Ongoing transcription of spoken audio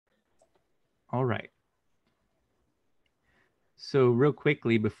All right. So real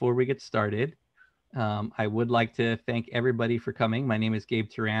quickly, before we get started, I would like to thank everybody for coming. My name is Gabe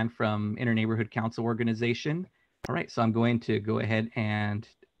Turan from Interneighborhood Council Organization. All right, so I'm going to go ahead and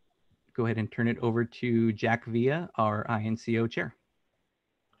turn it over to Jack Villa, our INCO chair.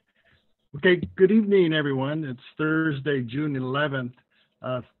 Okay, good evening, everyone. It's Thursday, June 11th,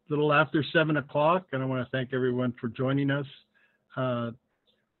 a little after 7 o'clock, and I want to thank everyone for joining us.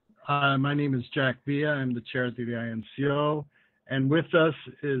 My name is Jack Villa. I'm the chair of the INCO, and with us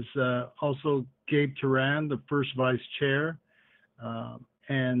is also Gabe Turan, the first vice chair,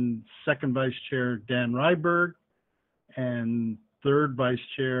 and second vice chair, Dan Ryberg, and third vice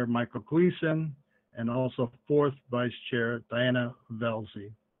chair, Michael Gleason, and also fourth vice chair, Diana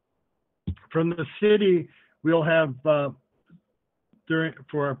Velzi. From the city, we'll have, for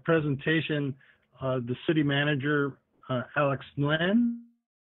our presentation, the city manager, Alex Nguyen.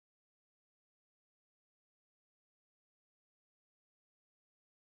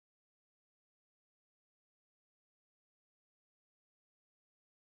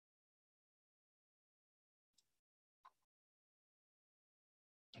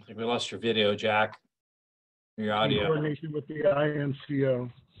 I think we lost your video, Jack. Your audio. In coordination with the INCO.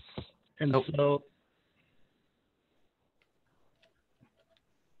 And so,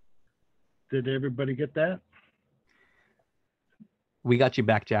 did everybody get that? We got you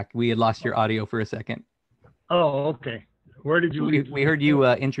back, Jack. We had lost your audio for a second. Oh, okay. Where did you leave? We heard you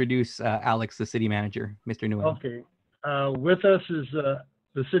introduce Alex, the city manager, Mr. Nguyen. Okay. With us is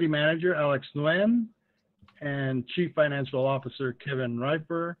the city manager, Alex Nguyen, and Chief Financial Officer, Kevin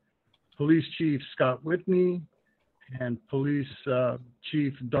Riper, Police Chief, Scott Whitney, and Police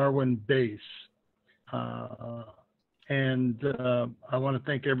Chief, Darwin Bass. And I want to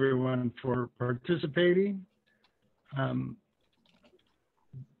thank everyone for participating.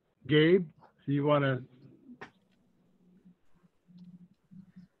 Gabe, do you want to?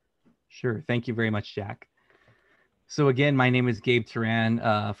 Sure. Thank you very much, Jack. So again, my name is Gabe Turan,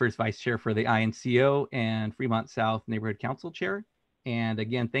 first vice chair for the INCO and Fremont South Neighborhood Council chair. And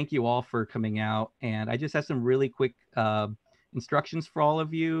again, thank you all for coming out. And I just have some really quick instructions for all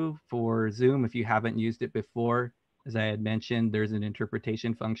of you for Zoom. If you haven't used it before, as I had mentioned, there's an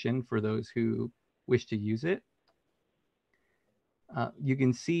interpretation function for those who wish to use it. You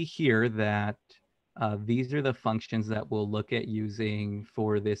can see here that these are the functions that we'll look at using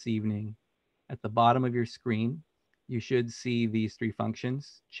for this evening. At the bottom of your screen, you should see these three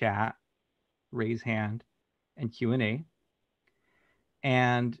functions: chat, raise hand, and Q&A.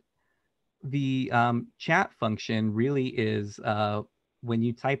 And the chat function really is when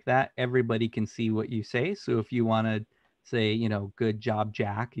you type that, everybody can see what you say. So if you want to say, you know, good job,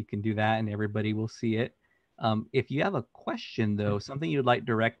 Jack, you can do that and everybody will see it. If you have a question, though, something you'd like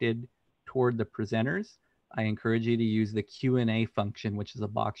directed toward the presenters, I encourage you to use the Q&A function, which is a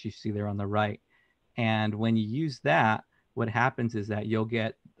box you see there on the right. And when you use that, what happens is that you'll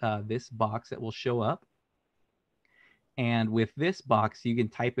get this box that will show up. And with this box, you can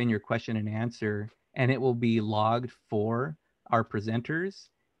type in your question and answer, and it will be logged for our presenters.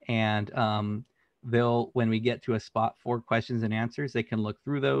 And when we get to a spot for questions and answers, they can look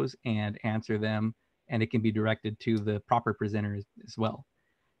through those and answer them, and it can be directed to the proper presenters as well.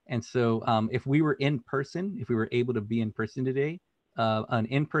 And so if we were in person, if we were able to be in person today, an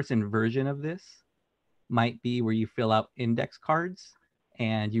in-person version of this might be where you fill out index cards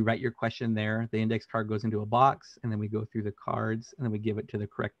and you write your question there. The index card goes into a box, and then we go through the cards, and then we give it to the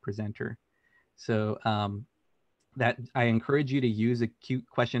correct presenter. So that I encourage you to use a cute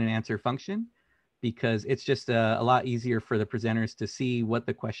question and answer function, because it's just a lot easier for the presenters to see what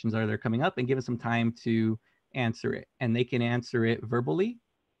the questions are that are coming up and give us some time to answer it. And they can answer it verbally,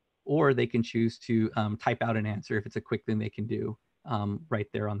 or they can choose to type out an answer if it's a quick thing they can do right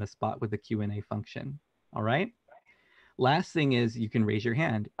there on the spot with the Q&A function. All right. Last thing is you can raise your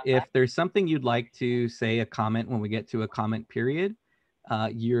hand. If there's something you'd like to say, a comment when we get to a comment period,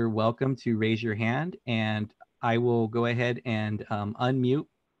 you're welcome to raise your hand, and I will go ahead and unmute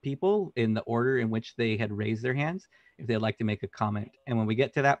people in the order in which they had raised their hands if they'd like to make a comment. And when we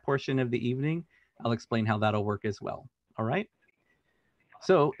get to that portion of the evening, I'll explain how that'll work as well. All right.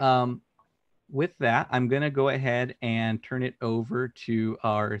 So with that, I'm going to go ahead and turn it over to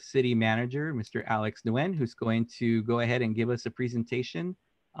our city manager, Mr. Alex Nguyen, who's going to go ahead and give us a presentation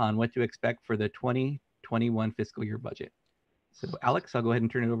on what to expect for the 2021 fiscal year budget. So Alex, I'll go ahead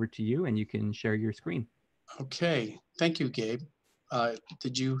and turn it over to you, and you can share your screen. Okay, thank you, Gabe.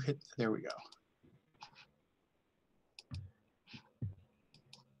 Did you hit, there we go.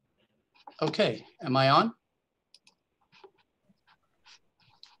 Okay, am I on?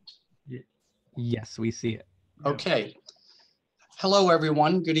 Yes, we see it. Okay. Hello,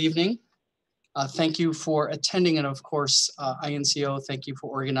 everyone. Good evening. Thank you for attending. And of course, INCO, thank you for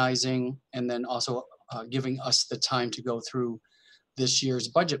organizing and then also giving us the time to go through this year's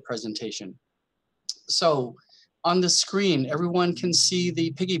budget presentation. So on the screen, everyone can see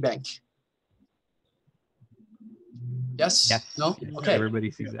the piggy bank. Yes? Yes. No? Yes, Okay.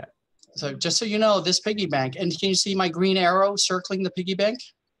 everybody sees that. So just so you know, this piggy bank, and can you see my green arrow circling the piggy bank?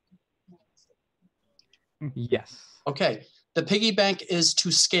 Yes. Okay. The piggy bank is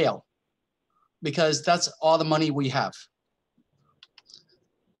to scale because that's all the money we have.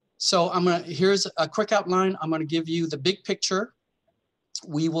 So here's a quick outline. I'm gonna give you the big picture.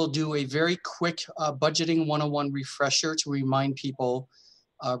 We will do a very quick budgeting 101 refresher to remind people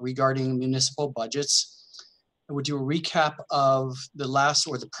regarding municipal budgets. I would do a recap of the last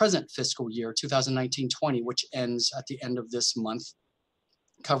or the present fiscal year, 2019-20, which ends at the end of this month.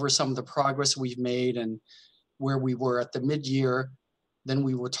 Cover some of the progress we've made and where we were at the mid-year. Then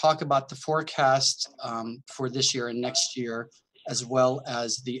we will talk about the forecast for this year and next year, as well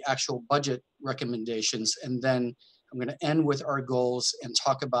as the actual budget recommendations. And then I'm going to end with our goals and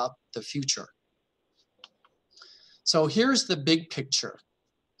talk about the future. So here's the big picture.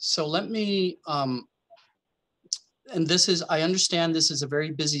 So let me, and this is, I understand this is a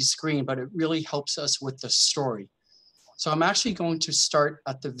very busy screen, but it really helps us with the story. So I'm actually going to start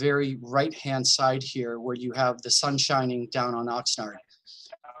at the very right-hand side here where you have the sun shining down on Oxnard.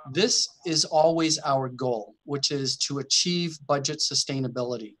 This is always our goal, which is to achieve budget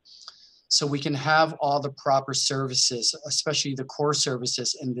sustainability. So we can have all the proper services, especially the core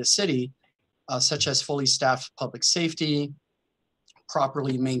services in the city, such as fully staffed public safety,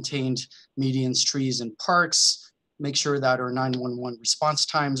 properly maintained medians, trees, and parks, make sure that our 911 response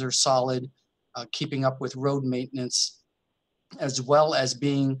times are solid, keeping up with road maintenance, as well as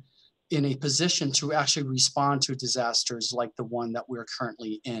being in a position to actually respond to disasters like the one that we're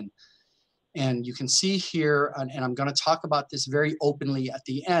currently in. And you can see here, and I'm going to talk about this very openly at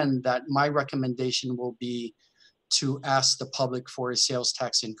the end, that my recommendation will be to ask the public for a sales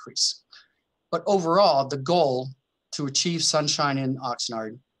tax increase. But overall, the goal to achieve sunshine in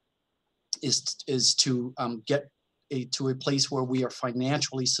Oxnard is to get to a place where we are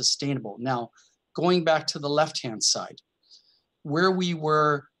financially sustainable. Now, going back to the left-hand side, where we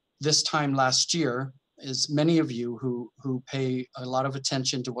were this time last year, is many of you who pay a lot of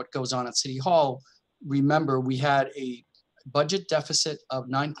attention to what goes on at City Hall, remember we had a budget deficit of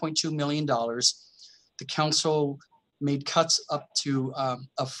 $9.2 million. The council made cuts up to of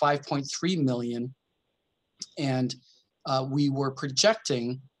 $5.3 million. And we were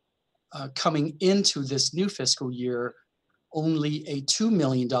projecting coming into this new fiscal year only a $2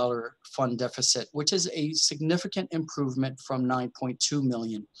 million fund deficit, which is a significant improvement from $9.2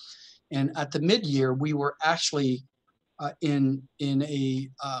 million. And at the mid-year, we were actually in a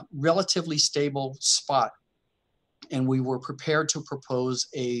relatively stable spot, and we were prepared to propose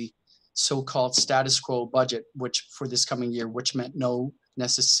a so-called status quo budget, which for this coming year, which meant no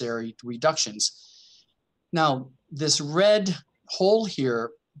necessary reductions. Now, this red hole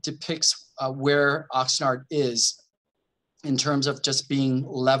here depicts where Oxnard is in terms of just being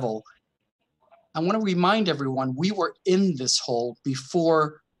level. I want to remind everyone, we were in this hole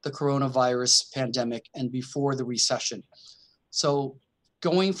before the coronavirus pandemic and before the recession. So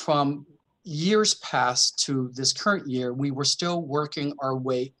going from years past to this current year, we were still working our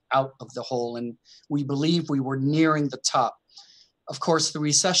way out of the hole, and we believe we were nearing the top. Of course, the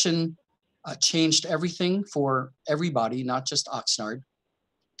recession changed everything for everybody, not just Oxnard,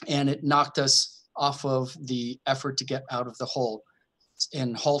 and it knocked us off of the effort to get out of the hole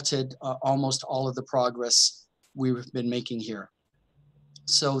and halted almost all of the progress we've been making here.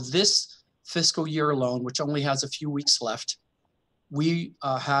 So this fiscal year alone, which only has a few weeks left, we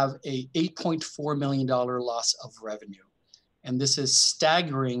have a $8.4 million loss of revenue. And this is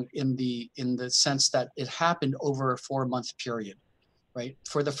staggering in the sense that it happened over a 4-month period, right?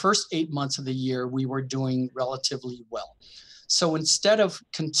 For the first 8 months of the year, we were doing relatively well. So instead of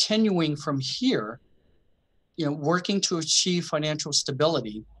continuing from here, working to achieve financial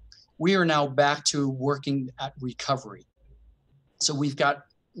stability, we are now back to working at recovery. So we've got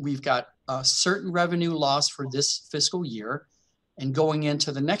a certain revenue loss for this fiscal year, and going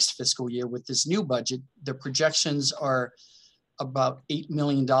into the next fiscal year with this new budget, the projections are about $8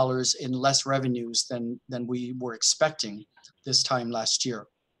 million in less revenues than we were expecting this time last year.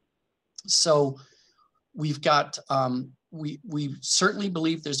 So we've got, we certainly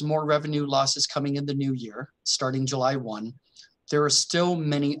believe there's more revenue losses coming in the new year, starting July 1. There are still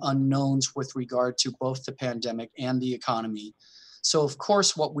many unknowns with regard to both the pandemic and the economy. So of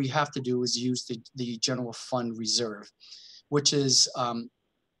course, what we have to do is use the general fund reserve, which is,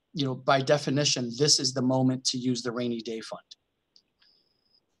 you know, by definition, this is the moment to use the rainy day fund.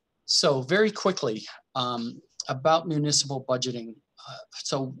 So very quickly, about municipal budgeting.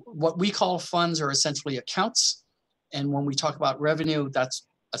 So what we call funds are essentially accounts. And when we talk about revenue, that's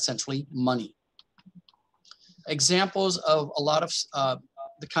essentially money. Examples of a lot of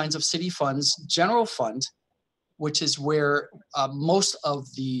the kinds of city funds: general fund, which is where most of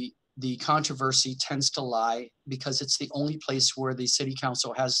the controversy tends to lie, because it's the only place where the city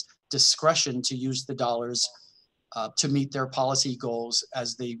council has discretion to use the dollars to meet their policy goals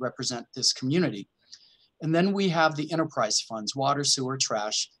as they represent this community. And then we have the enterprise funds: water, sewer,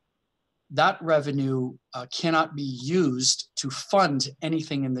 trash. That revenue cannot be used to fund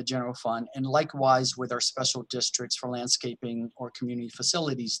anything in the general fund, and likewise with our special districts for landscaping or community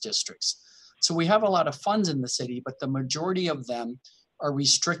facilities districts. So we have a lot of funds in the city, but the majority of them are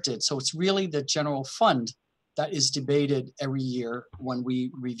restricted. So it's really the general fund that is debated every year when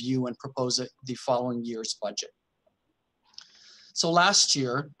we review and propose the following year's budget. So last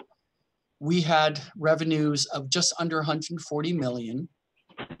year, we had revenues of just under 140 million,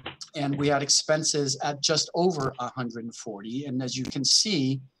 and we had expenses at just over 140. And as you can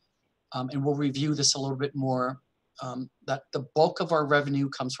see, and we'll review this a little bit more, that the bulk of our revenue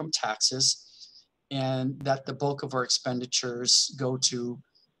comes from taxes, and that the bulk of our expenditures go to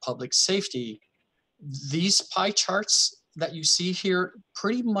public safety. These pie charts that you see here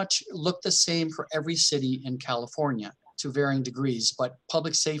pretty much look the same for every city in California to varying degrees, but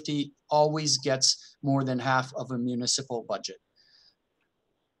public safety always gets more than half of a municipal budget.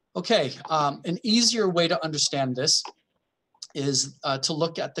 Okay, an easier way to understand this is to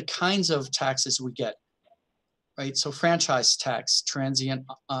look at the kinds of taxes we get, right? So franchise tax, transient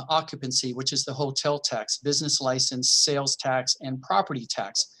occupancy, which is the hotel tax, business license, sales tax, and property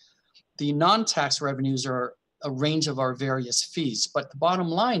tax. The non-tax revenues are a range of our various fees, but the bottom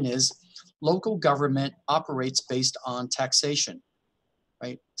line is local government operates based on taxation,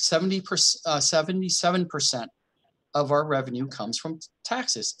 right? 77% of our revenue comes from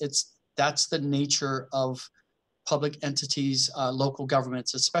taxes. That's the nature of public entities, local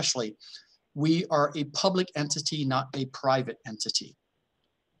governments especially. We are a public entity, not a private entity.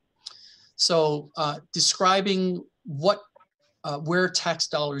 So describing where tax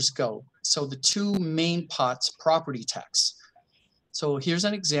dollars go. So the two main pots: property tax. So here's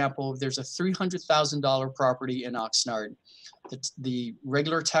an example. There's a $300,000 property in Oxnard. The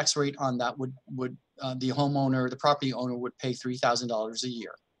regular tax rate on that would the homeowner, the property owner, would pay $3,000 a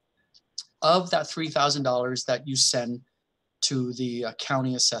year. Of that $3,000 that you send to the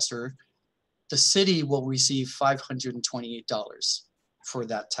county assessor, the city will receive $528 for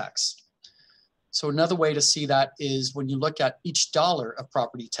that tax. So another way to see that is when you look at each dollar of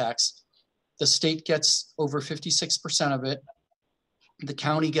property tax, the state gets over 56% of it. The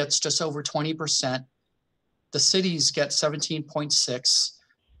county gets just over 20%. The cities get 17.6%.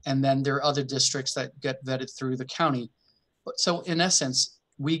 And then there are other districts that get vetted through the county. But so in essence,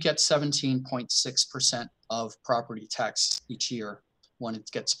 we get 17.6% of property tax each year when it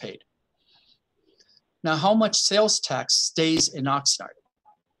gets paid. Now, how much sales tax stays in Oxnard?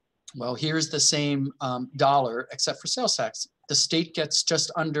 Well, here's the same dollar except for sales tax. The state gets just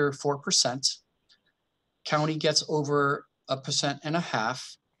under 4%. County gets over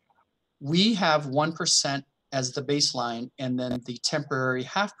 1.5%. We have 1% as the baseline, and then the temporary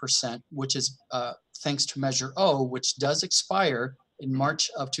 0.5%, which is thanks to Measure O, which does expire in March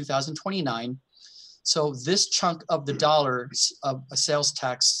of 2029. So this chunk of the dollars of a sales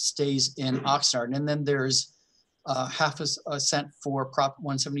tax stays in Oxnard, and then there's 0.5 cent for Prop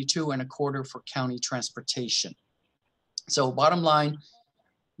 172 and 1/4 for county transportation. So bottom line,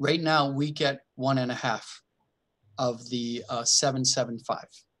 right now we get 1.5 of the 775.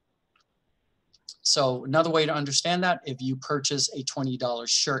 So another way to understand that, if you purchase a $20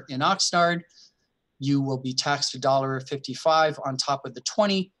 shirt in Oxnard, you will be taxed $1.55 on top of the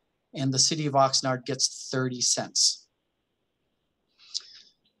 20, and the city of Oxnard gets 30 cents.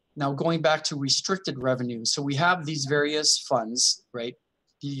 Now going back to restricted revenue. So we have these various funds, right?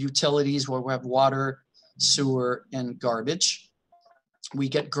 The utilities where we have water, sewer, and garbage. We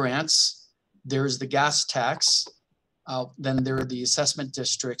get grants. There's the gas tax. Then there are the assessment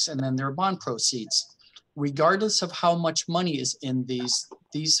districts, and then there are bond proceeds. Regardless of how much money is in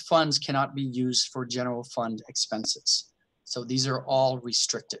these funds cannot be used for general fund expenses. So these are all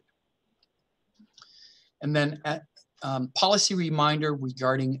restricted. And then policy reminder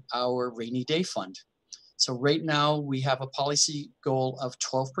regarding our rainy day fund. So right now we have a policy goal of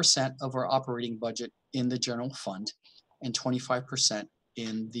 12% of our operating budget in the general fund. and 25%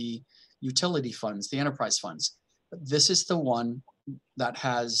 in the utility funds, the enterprise funds. But this is the one that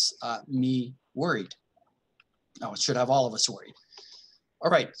has me worried. No, it should have all of us worried. All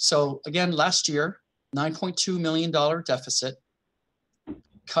right, so again, last year, $9.2 million deficit,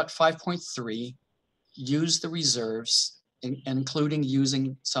 cut 5.3, used the reserves, including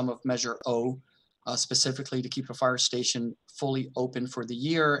using some of Measure O, specifically to keep a fire station fully open for the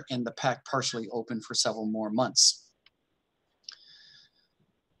year and the PAC partially open for several more months.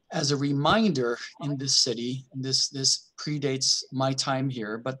 As a reminder, in this city, this predates my time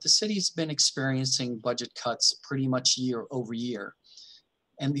here, but the city's been experiencing budget cuts pretty much year over year.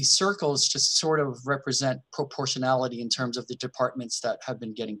 And these circles just sort of represent proportionality in terms of the departments that have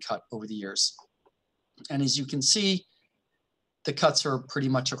been getting cut over the years. And as you can see, the cuts are pretty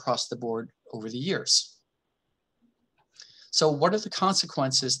much across the board over the years. So what are the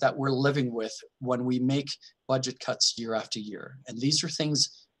consequences that we're living with when we make budget cuts year after year? And these are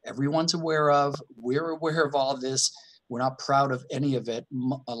things everyone's aware of. We're aware of all of this. We're not proud of any of it.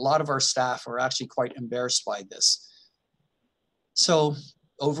 A lot of our staff are actually quite embarrassed by this. So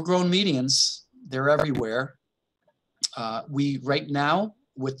overgrown medians, they're everywhere. Right now,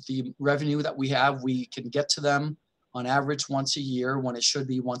 with the revenue that we have, we can get to them on average once a year when it should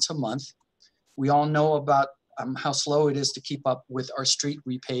be once a month. We all know about how slow it is to keep up with our street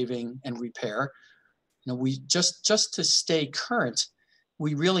repaving and repair. You know, we just to stay current,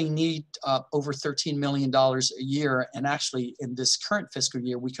 we really need over $13 million a year. And actually in this current fiscal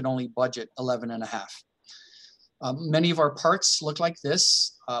year, we can only budget 11.5. Many of our parks look like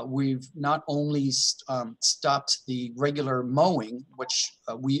this. We've not only stopped the regular mowing, which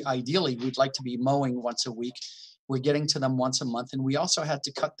we'd like to be mowing once a week. We're getting to them once a month. And we also had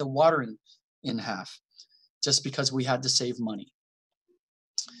to cut the watering in half just because we had to save money.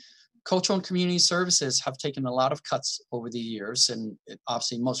 Cultural and community services have taken a lot of cuts over the years, and it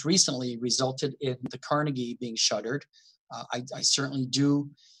obviously most recently resulted in the Carnegie being shuttered. I certainly do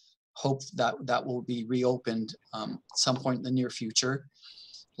hope that that will be reopened some point in the near future.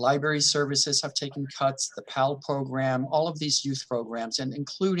 Library services have taken cuts, the PAL program, all of these youth programs, and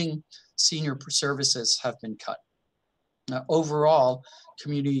including senior services have been cut. Overall,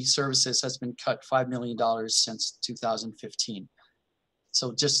 community services has been cut $5 million since 2015.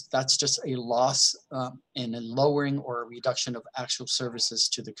 So that's just a loss and a lowering or a reduction of actual services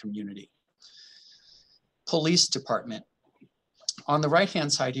to the community. Police department. On the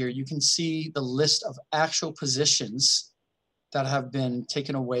right-hand side here, you can see the list of actual positions that have been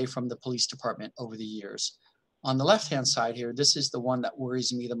taken away from the police department over the years. On the left-hand side here, this is the one that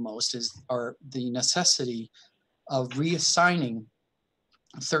worries me the most, is the necessity of reassigning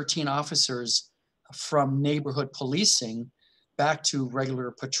 13 officers from neighborhood policing back to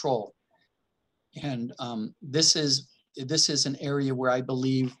regular patrol. And this is an area where I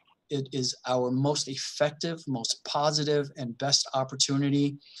believe it is our most effective, most positive, and best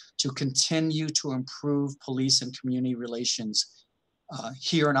opportunity to continue to improve police and community relations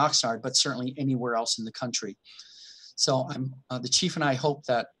here in Oxnard, but certainly anywhere else in the country. So the chief and I hope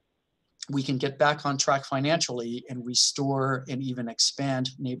that we can get back on track financially and restore and even expand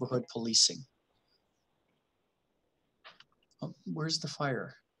neighborhood policing. Oh, where's the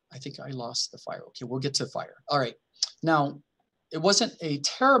fire? I think I lost the fire. Okay, we'll get to the fire. All right. Now, it wasn't a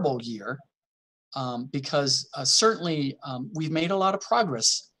terrible year because certainly we've made a lot of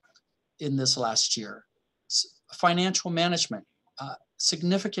progress in this last year. Financial management,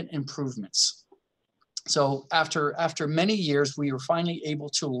 significant improvements. So after many years, we were finally able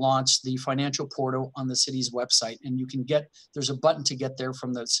to launch the financial portal on the city's website, and you can there's a button to get there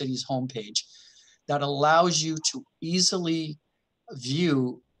from the city's homepage that allows you to easily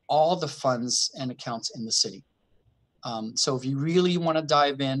view all the funds and accounts in the city. So if you really want to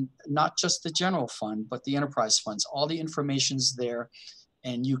dive in, not just the general fund, but the enterprise funds, all the information's there,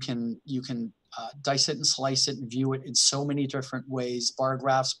 and you can dice it and slice it and view it in so many different ways: bar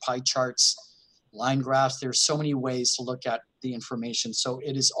graphs, pie charts, line graphs. There's so many ways to look at the information. So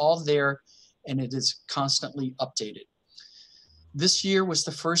it is all there, and it is constantly updated. This year was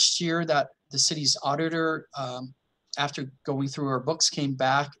the first year that the city's auditor, after going through our books, came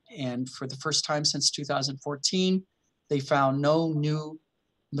back, and for the first time since 2014, they found no new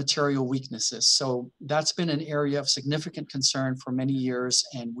material weaknesses. So that's been an area of significant concern for many years,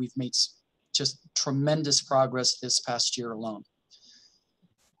 and we've made just tremendous progress this past year alone.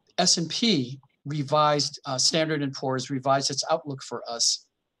 S&P revised, Standard & Poor's revised its outlook for us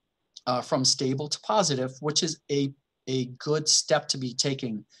from stable to positive, which is a good step to be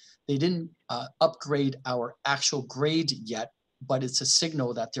taking. They didn't upgrade our actual grade yet, but it's a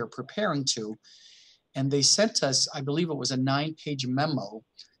signal that they're preparing to. And they sent us, I believe it was a 9-page memo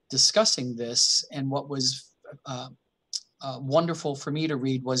discussing this. And what was wonderful for me to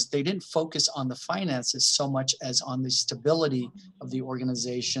read was they didn't focus on the finances so much as on the stability of the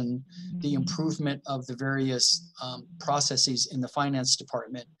organization, the improvement of the various processes in the finance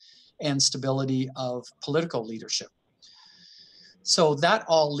department, and stability of political leadership. So that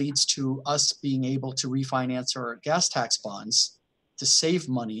all leads to us being able to refinance our gas tax bonds to save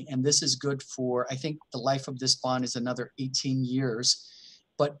money. And this is good for, I think the life of this bond is another 18 years.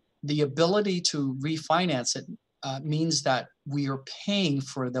 But the ability to refinance it means that we are paying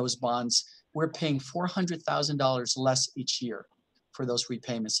for those bonds. We're paying $400,000 less each year for those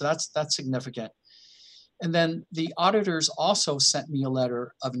repayments. So that's significant. And then the auditors also sent me a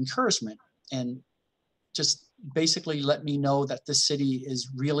letter of encouragement and just basically let me know that this city is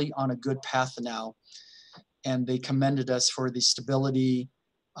really on a good path now. And they commended us for the stability,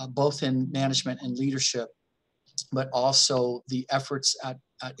 both in management and leadership, but also the efforts at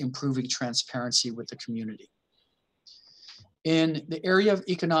improving transparency with the community. In the area of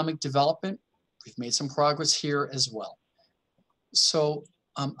economic development, we've made some progress here as well. So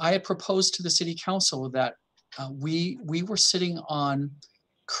I had proposed to the City Council that we were sitting on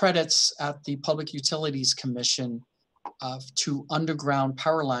credits at the Public Utilities Commission to underground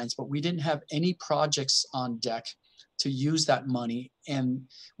power lines, but we didn't have any projects on deck to use that money. And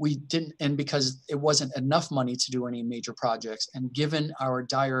we didn't, and because it wasn't enough money to do any major projects, and given our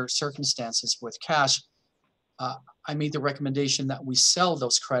dire circumstances with cash, I made the recommendation that we sell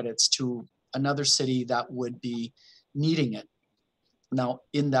those credits to another city that would be needing it. Now,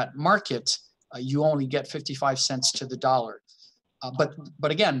 in that market, you only get 55 cents to the dollar.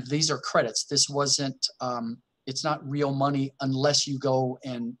 But again, these are credits. This wasn't, it's not real money unless you go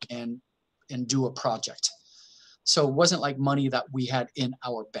and do a project. So it wasn't like money that we had in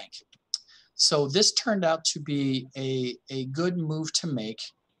our bank. So this turned out to be a good move to make,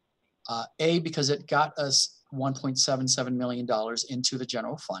 because it got us $1.77 million into the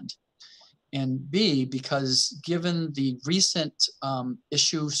general fund. And B, because given the recent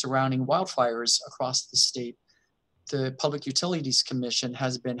issue surrounding wildfires across the state, the Public Utilities Commission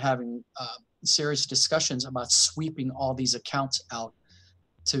has been having serious discussions about sweeping all these accounts out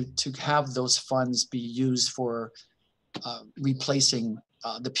to have those funds be used for replacing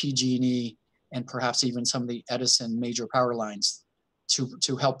the PG&E and perhaps even some of the Edison major power lines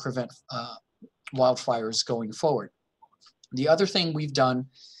to help prevent wildfires going forward. The other thing we've done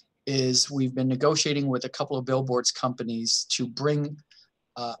is we've been negotiating with a couple of billboards companies to bring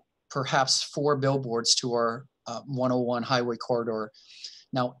perhaps 4 billboards to our 101 highway corridor.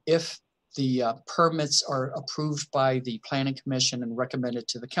 Now, if the permits are approved by the Planning Commission and recommended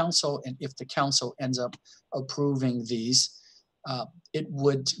to the council, and if the council ends up approving these, it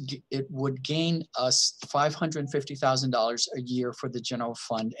would gain us $550,000 a year for the general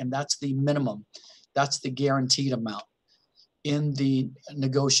fund, and that's the minimum. That's the guaranteed amount. In the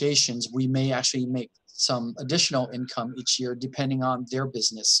negotiations, we may actually make some additional income each year depending on their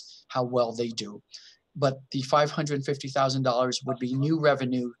business, how well they do. But the $550,000 would be new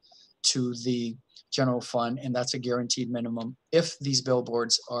revenue to the general fund, and that's a guaranteed minimum if these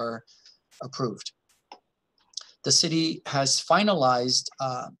billboards are approved. The city has finalized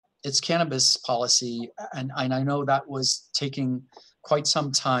its cannabis policy, and I know that was taking quite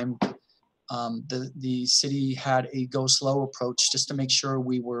some time. The city had a go slow approach just to make sure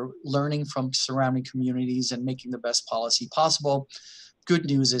we were learning from surrounding communities and making the best policy possible. Good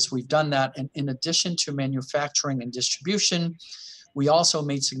news is we've done that. And in addition to manufacturing and distribution, we also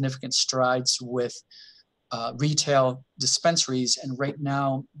made significant strides with retail dispensaries. And right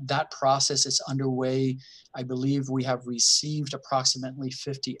now that process is underway. I believe we have received approximately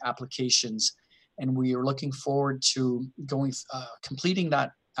 50 applications, and we are looking forward to completing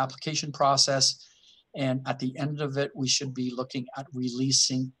that application process. And at the end of it, we should be looking at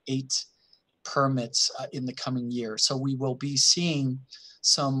releasing 8 permits in the coming year. So we will be seeing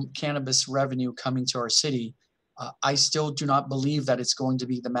some cannabis revenue coming to our city. I still do not believe that it's going to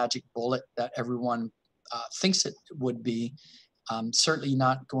be the magic bullet that everyone thinks it would be. Certainly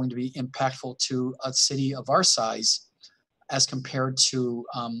not going to be impactful to a city of our size as compared to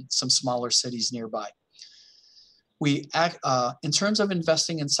some smaller cities nearby. We in terms of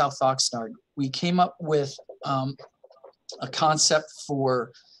investing in South Oxnard, we came up with a concept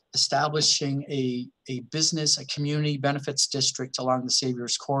for establishing a business, a community benefits district along the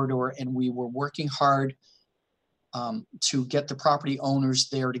Savior's Corridor, and we were working hard to get the property owners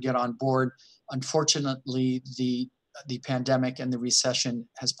there to get on board. Unfortunately, the pandemic and the recession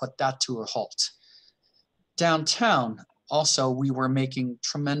has put that to a halt. Downtown, also we were making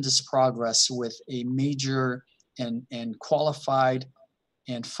tremendous progress with a major and qualified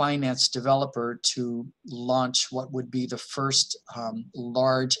and financed developer to launch what would be the first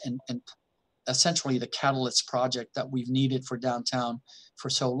large and essentially the catalyst project that we've needed for downtown for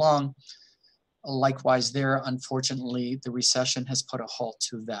so long. Likewise there, unfortunately, the recession has put a halt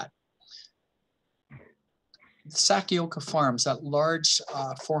to that. Sakioka Farms, that large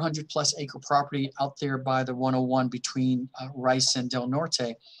 400 plus acre property out there by the 101 between Rice and Del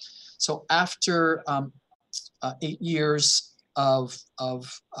Norte. So after 8 years of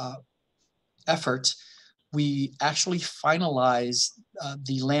effort, we actually finalized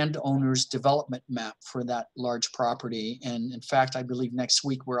the landowner's development map for that large property. And in fact, I believe next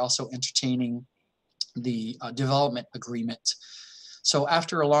week we're also entertaining the development agreement. So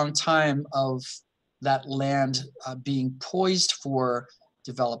after a long time of that land being poised for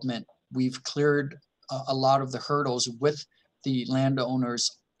development, we've cleared a lot of the hurdles with the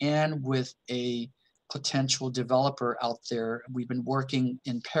landowners and with a potential developer out there. We've been working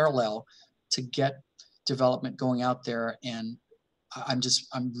in parallel to get development going out there, and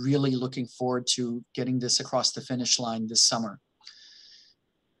I'm really looking forward to getting this across the finish line this summer.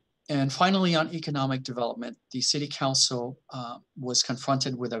 And finally, on economic development, the City Council was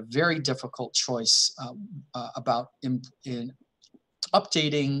confronted with a very difficult choice about in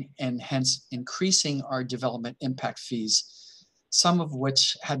updating and hence increasing our development impact fees, some of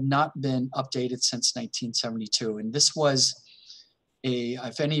which had not been updated since 1972. And this was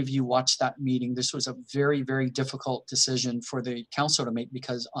if any of you watched that meeting, this was a very, very difficult decision for the council to make,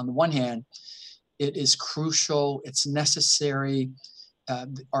 because on the one hand, it is crucial, it's necessary.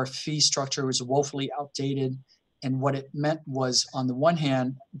 Our fee structure was woefully outdated. And what it meant was, on the one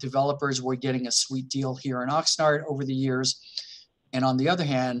hand, developers were getting a sweet deal here in Oxnard over the years. And on the other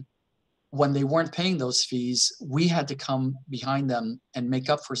hand, when they weren't paying those fees, we had to come behind them and make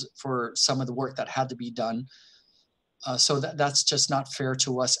up for some of the work that had to be done. So that's just not fair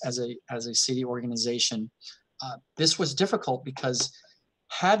to us as a city organization. This was difficult because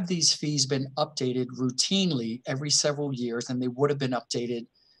had these fees been updated routinely every several years, and they would have been updated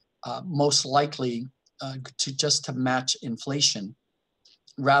most likely to match inflation,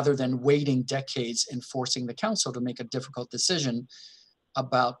 rather than waiting decades and forcing the council to make a difficult decision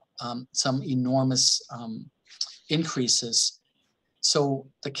about some enormous increases. So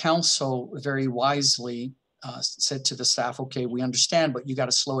the council very wisely said to the staff, okay, we understand, but you got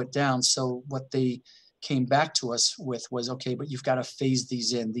to slow it down. So what they came back to us with was, okay, but you've got to phase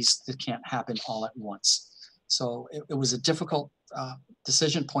these in. These can't happen all at once. So it was a difficult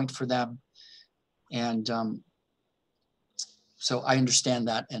decision point for them. And so I understand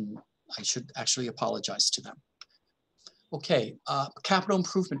that, and I should actually apologize to them. Okay, capital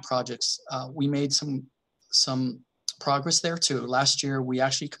improvement projects. We made some progress there too. Last year, we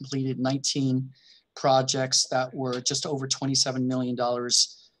actually completed 19 projects that were just over $27 million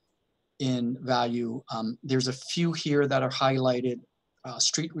in value. There's a few here that are highlighted.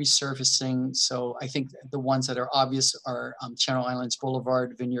 Street resurfacing. So I think the ones that are obvious are Channel Islands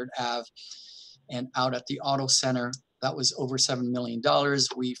Boulevard, Vineyard Ave, and out at the Auto Center. That was over $7 million.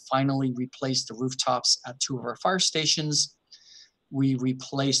 We finally replaced the rooftops at 2 of our fire stations. We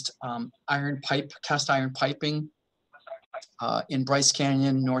replaced cast iron piping in Bryce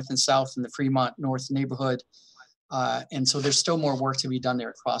Canyon, north and south, in the Fremont North neighborhood. And so there's still more work to be done there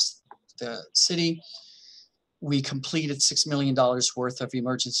across the city. We completed $6 million worth of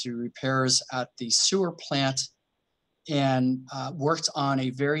emergency repairs at the sewer plant, and worked on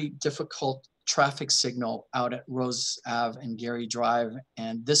a very difficult traffic signal out at Rose Ave and Gary Drive.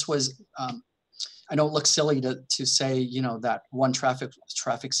 And this was, I know it looks silly to say, you know, that one traffic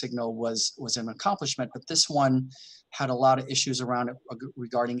signal was an accomplishment, but this one had a lot of issues around it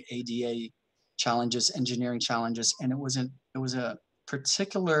regarding ADA challenges, engineering challenges, and it was a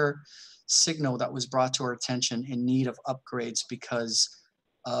particular signal that was brought to our attention in need of upgrades because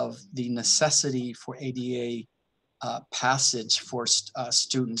of the necessity for ADA passage for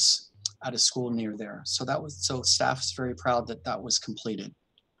students at a school near there. So staff is very proud that that was completed.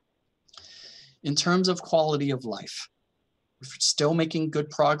 In terms of quality of life, we're still making good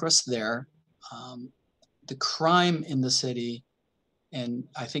progress there. The crime in the city, and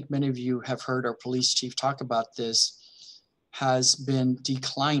I think many of you have heard our police chief talk about this, has been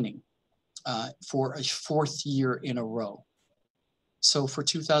declining for a 4th year in a row. So for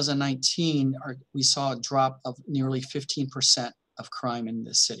 2019, we saw a drop of nearly 15% of crime in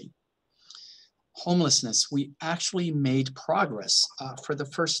the city. Homelessness, we actually made progress for the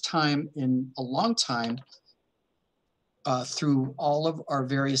first time in a long time. Through all of our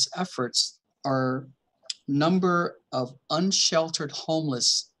various efforts, our number of unsheltered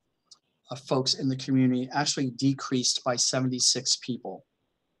homeless folks in the community actually decreased by 76 people.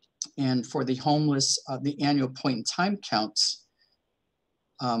 And for the homeless, the annual point in time counts,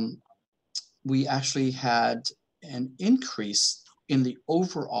 we actually had an increase in the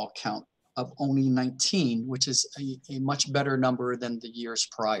overall count of only 19, which is a much better number than the years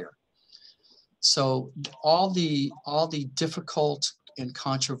prior. So all the difficult and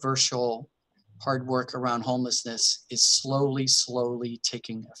controversial hard work around homelessness is slowly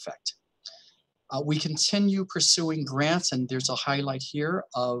taking effect. We continue pursuing grants, and there's a highlight here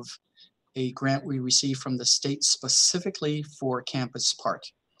of a grant we received from the state specifically for Campus Park.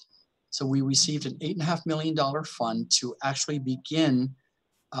 So we received an $8.5 million fund to actually begin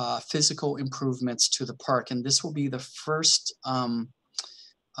physical improvements to the park. And this will be the first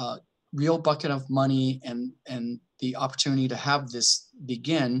real bucket of money and the opportunity to have this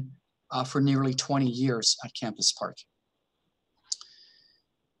begin for nearly 20 years at Campus Park.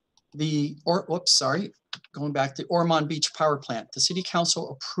 Going back, the Ormond Beach Power Plant. The City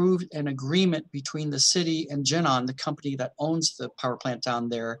Council approved an agreement between the city and GenOn, the company that owns the power plant down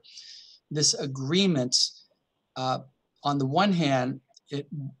there. This agreement, on the one hand, it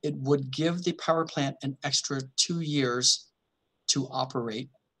would give the power plant an extra 2 years to operate.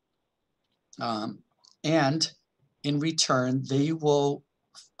 And in return, they will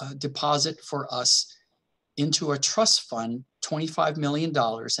deposit for us into a trust fund $25 million,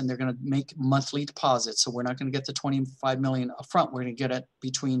 and they're going to make monthly deposits. So we're not going to get the $25 million upfront. We're going to get it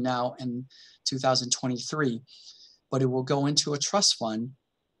between now and 2023, but it will go into a trust fund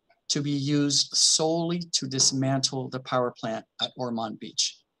to be used solely to dismantle the power plant at Ormond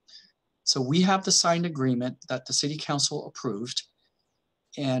Beach. So we have the signed agreement that the City Council approved,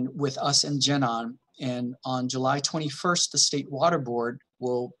 and with us and GenOn, and on July 21st, the State Water Board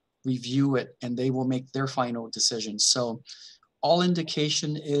will review it and they will make their final decision. So all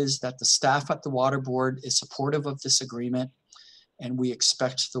indication is that the staff at the Water Board is supportive of this agreement, and we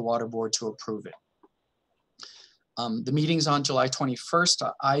expect the Water Board to approve it. The meeting's on July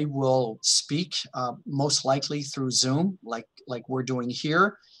 21st. I will speak most likely through Zoom, like we're doing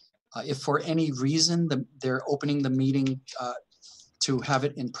here. If for any reason they're opening the meeting to have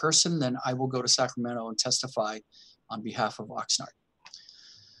it in person, then I will go to Sacramento and testify on behalf of Oxnard.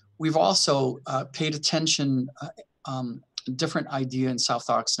 We've also paid attention, different idea in South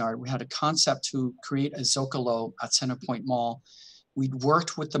Oxnard. We had a concept to create a Zocalo at Centerpoint Mall. We'd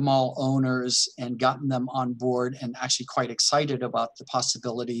worked with the mall owners and gotten them on board and actually quite excited about the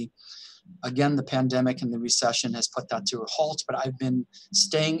possibility. Again, the pandemic and the recession has put that to a halt, but I've been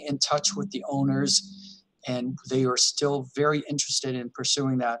staying in touch with the owners, and they are still very interested in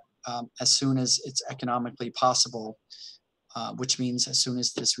pursuing that as soon as it's economically possible, which means as soon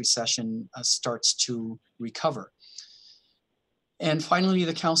as this recession starts to recover. And finally,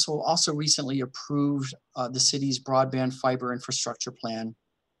 the council also recently approved the city's broadband fiber infrastructure plan.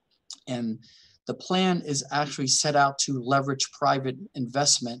 And the plan is actually set out to leverage private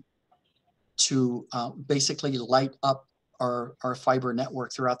investment to basically light up our fiber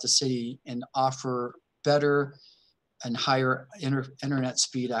network throughout the city and offer better and higher internet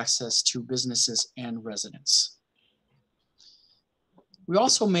speed access to businesses and residents. We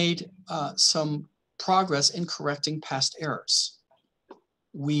also made some progress in correcting past errors.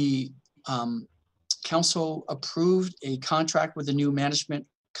 We, council approved a contract with a new management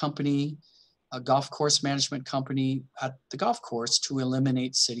company, a golf course management company at the golf course to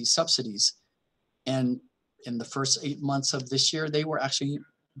eliminate city subsidies. And in the first 8 months of this year, they were actually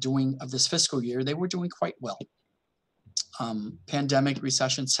doing, of this fiscal year, they were doing quite well. Pandemic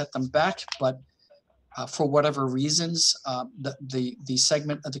recession set them back, but for whatever reasons, the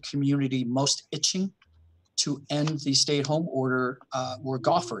segment of the community most itching to end the stay-at-home order were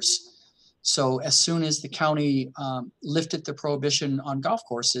golfers. So as soon as the county lifted the prohibition on golf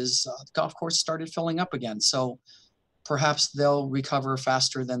courses, the golf course started filling up again. So perhaps they'll recover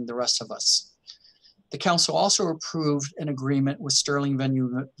faster than the rest of us. The council also approved an agreement with Sterling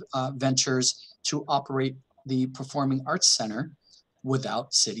Ventures to operate the Performing Arts Center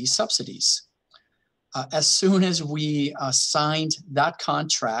without city subsidies. As soon as we signed that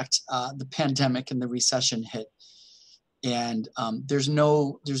contract, the pandemic and the recession hit. And there's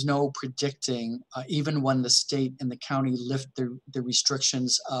no predicting, even when the state and the county lift the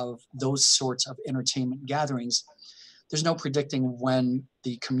restrictions of those sorts of entertainment gatherings, there's no predicting when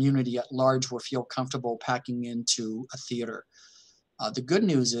the community at large will feel comfortable packing into a theater. The good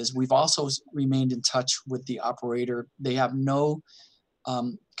news is we've also remained in touch with the operator. They have no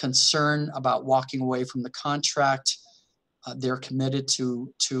concern about walking away from the contract. They're committed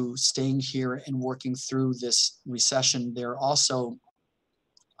to staying here and working through this recession. They're also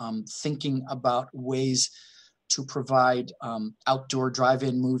thinking about ways to provide outdoor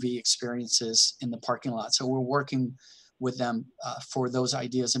drive-in movie experiences in the parking lot. So we're working with them for those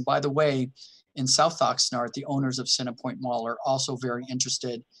ideas. And by the way, in South Oxnard, the owners of Centerpoint Mall are also very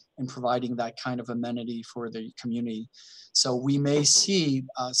interested in providing that kind of amenity for the community. So we may see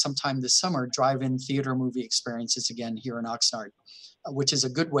sometime this summer drive-in theater movie experiences again here in Oxnard, which is a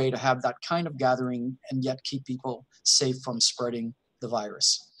good way to have that kind of gathering and yet keep people safe from spreading the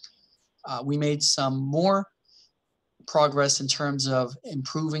virus. We made some more progress in terms of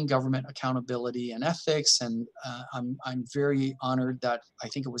improving government accountability and ethics, and I'm very honored that I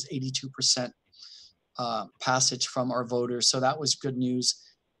think it was 82% passage from our voters, so that was good news.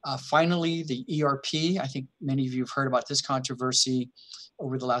 Finally, the ERP, I think many of you have heard about this controversy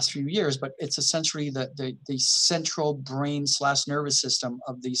over the last few years, but it's essentially the central brain / nervous system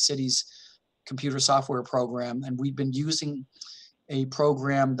of the city's computer software program, and we've been using a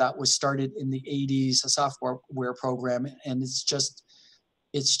program that was started in the 80s, a software program, and it's just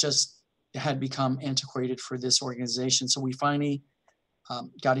had become antiquated for this organization. So we finally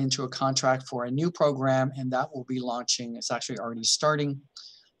got into a contract for a new program, and that will be launching. It's actually already starting.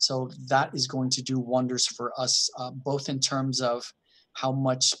 So that is going to do wonders for us, both in terms of how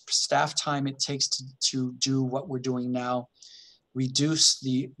much staff time it takes to do what we're doing now, reduce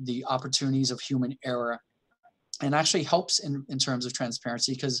the opportunities of human error, and actually helps in terms of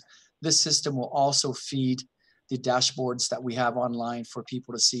transparency, because this system will also feed the dashboards that we have online for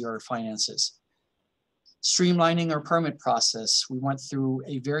people to see our finances. Streamlining our permit process. We went through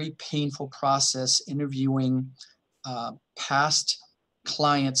a very painful process interviewing past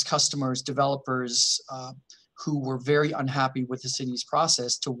clients, customers, developers who were very unhappy with the city's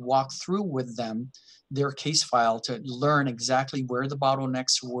process, to walk through with them their case file to learn exactly where the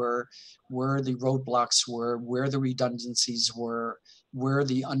bottlenecks were, where the roadblocks were, where the redundancies were, where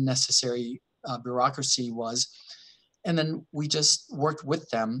the unnecessary bureaucracy was. And then we just worked with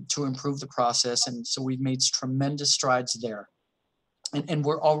them to improve the process. And so we've made tremendous strides there. And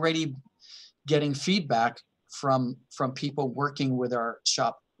we're already getting feedback from people working with our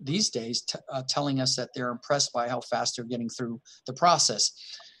shop these days, telling us that they're impressed by how fast they're getting through the process.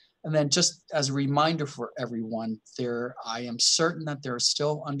 And then just as a reminder for everyone, I am certain that there are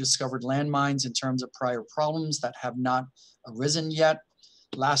still undiscovered landmines in terms of prior problems that have not arisen yet.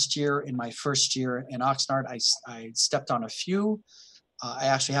 Last year, in my first year in Oxnard, I stepped on a few. I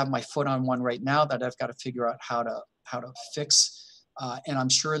actually have my foot on one right now that I've got to figure out how to fix. And I'm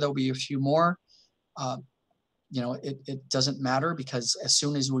sure there'll be a few more. You know, it doesn't matter, because as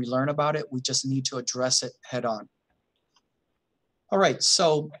soon as we learn about it, we just need to address it head on. All right,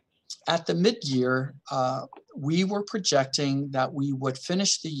 so at the mid-year, we were projecting that we would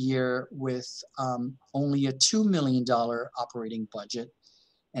finish the year with only a $2 million operating budget,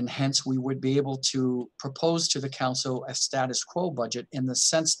 and hence we would be able to propose to the council a status quo budget, in the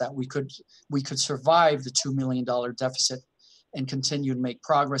sense that we could survive the $2 million deficit and continue to make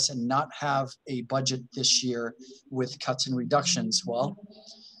progress and not have a budget this year with cuts and reductions. Well,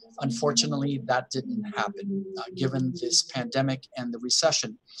 unfortunately, that didn't happen given this pandemic and the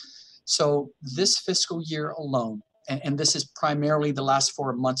recession. So this fiscal year alone, and this is primarily the last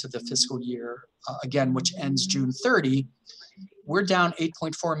 4 months of the fiscal year, again, which ends June 30, we're down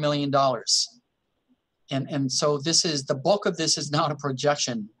 $8.4 million. And so this is, the bulk of this is not a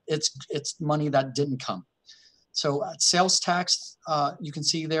projection. It's money that didn't come. So sales tax, you can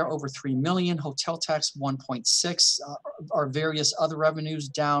see there over 3 million, hotel tax 1.6, our various other revenues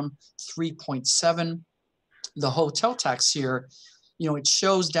down 3.7. The hotel tax here, you know, it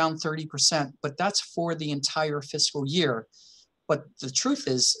shows down 30%, but that's for the entire fiscal year. But the truth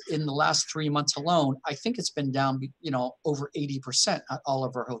is, in the last 3 months alone, I think it's been down, you know, over 80% at all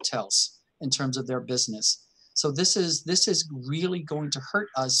of our hotels in terms of their business. So this is really going to hurt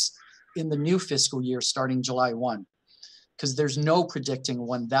us in the new fiscal year starting July 1, because there's no predicting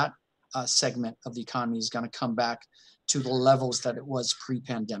when that segment of the economy is going to come back to the levels that it was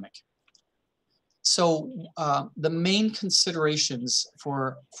pre-pandemic. So the main considerations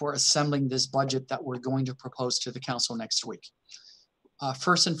for assembling this budget that we're going to propose to the council next week.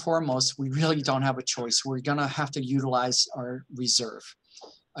 First and foremost, we really don't have a choice. We're going to have to utilize our reserve.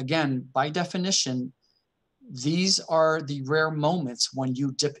 Again, by definition, these are the rare moments when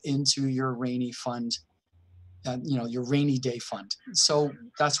you dip into your rainy fund, you know, your rainy day fund. So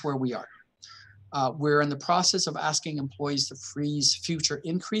that's where we are. We're in the process of asking employees to freeze future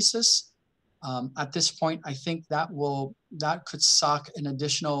increases. At this point, I think that could sock an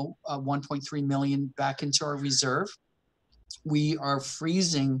additional 1.3 million back into our reserve. we are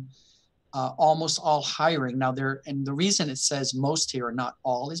freezing almost all hiring. Now and the reason it says most here and not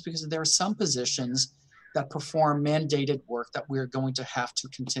all is because there are some positions that perform mandated work that we're going to have to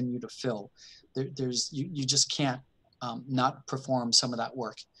continue to fill. You just can't not perform some of that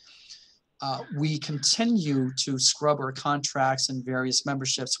work. We continue to scrub our contracts and various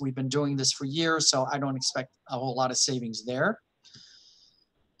memberships. We've been doing this for years, so I don't expect a whole lot of savings there.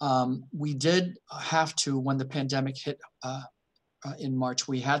 We did have to, when the pandemic hit in March,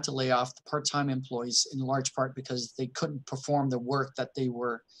 we had to lay off the part-time employees in large part because they couldn't perform the work that they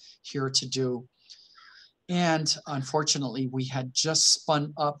were here to do. And unfortunately, we had just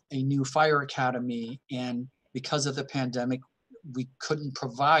spun up a new fire academy, and because of the pandemic, we couldn't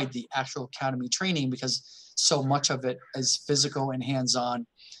provide the actual academy training because so much of it is physical and hands-on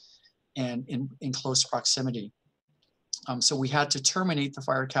and in close proximity. So we had to terminate the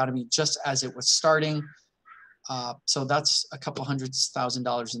fire academy just as it was starting. So that's a couple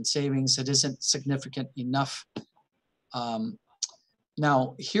 $100,000 in savings. It isn't significant enough.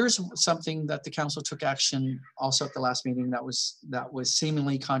 Now, here's something that the council took action also at the last meeting that was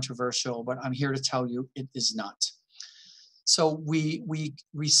seemingly controversial, but I'm here to tell you it is not. So we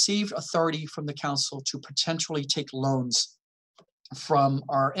received authority from the council to potentially take loans from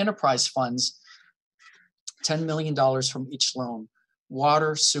our enterprise funds, $10 million from each loan,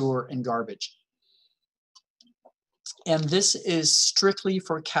 water, sewer, and garbage. And this is strictly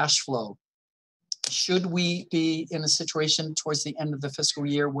for cash flow. Should we be in a situation towards the end of the fiscal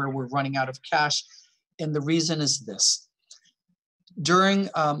year where we're running out of cash? And the reason is this. During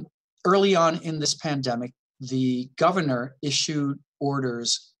early on in this pandemic, the governor issued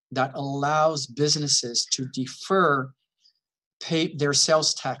orders that allows businesses to defer their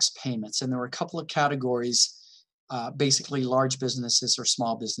sales tax payments. And there were a couple of categories, basically large businesses or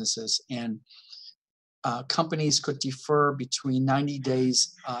small businesses. And companies could defer between 90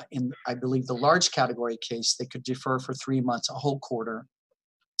 days in, I believe, the large category case, they could defer for 3 months, a whole quarter,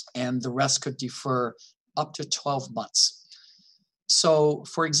 and the rest could defer up to 12 months. So,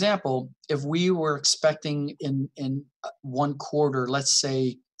 for example, if we were expecting in one quarter, let's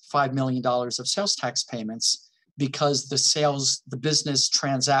say $5 million of sales tax payments, because the business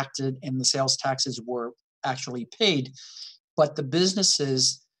transacted and the sales taxes were actually paid, but the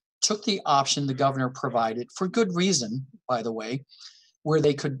businesses took the option the governor provided, for good reason, by the way, where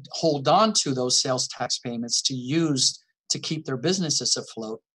they could hold on to those sales tax payments to use to keep their businesses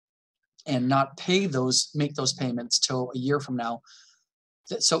afloat and not make those payments till a year from now.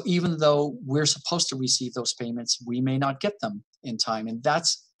 So even though we're supposed to receive those payments, we may not get them in time. And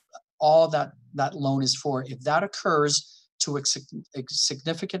that's all that loan is for. If that occurs to a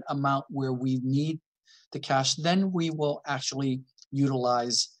significant amount where we need the cash, then we will actually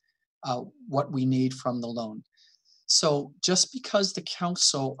utilize what we need from the loan. So just because the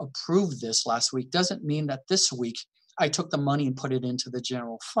council approved this last week doesn't mean that this week I took the money and put it into the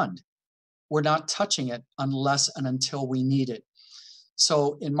general fund. We're not touching it unless and until we need it.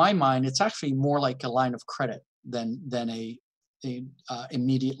 So in my mind, it's actually more like a line of credit than a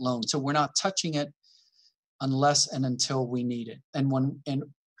immediate loan. So we're not touching it unless and until we need it. And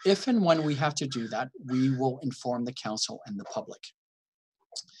if and when we have to do that, we will inform the council and the public.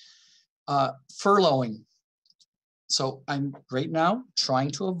 Furloughing. So I'm right now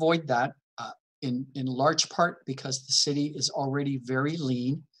trying to avoid that in large part because the city is already very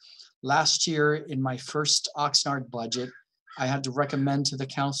lean. Last year in my first Oxnard budget, I had to recommend to the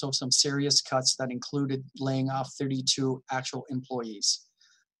council some serious cuts that included laying off 32 actual employees.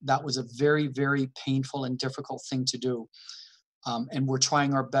 That was a very, very painful and difficult thing to do. And we're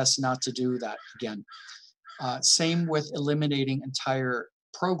trying our best not to do that again. Same with eliminating entire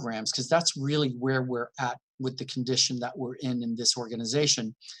programs, because that's really where we're at with the condition that we're in this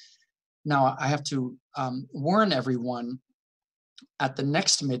organization. Now, I have to warn everyone, at the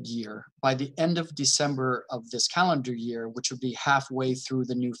next mid-year, by the end of December of this calendar year, which would be halfway through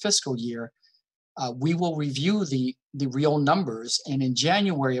the new fiscal year, we will review the real numbers. And in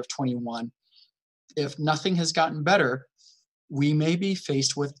January of 21, if nothing has gotten better, we may be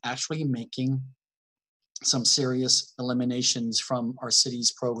faced with actually making some serious eliminations from our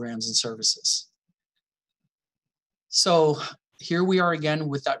city's programs and services. So here we are again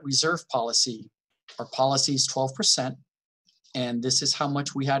with that reserve policy. Our policy is 12%. And this is how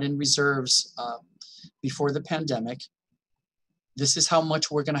much we had in reserves before the pandemic. This is how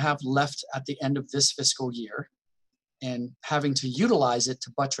much we're going to have left at the end of this fiscal year. And having to utilize it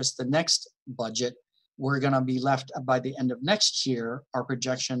to buttress the next budget, we're going to be left by the end of next year. Our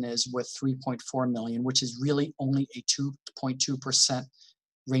projection is with 3.4 million, which is really only a 2.2%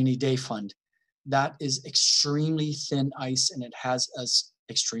 rainy day fund. that is extremely thin ice, and it has us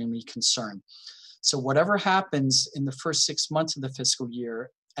extremely concerned. So whatever happens in the first 6 months of the fiscal year,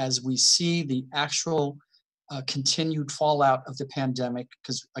 as we see the actual continued fallout of the pandemic,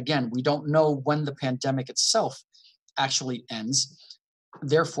 because again, we don't know when the pandemic itself actually ends.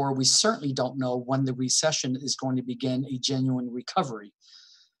 Therefore, we certainly don't know when the recession is going to begin a genuine recovery.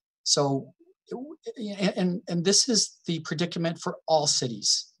 So, and this is the predicament for all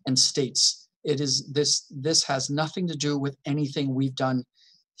cities and states. It is this has nothing to do with anything we've done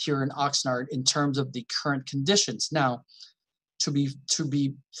here in Oxnard in terms of the current conditions. Now, to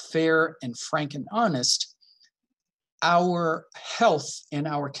be fair and frank and honest, our health and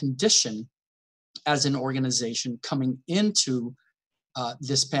our condition as an organization coming into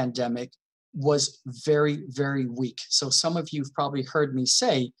this pandemic was very, very weak. So some of you've probably heard me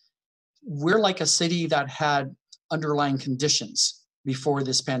say, we're like a city that had underlying conditions before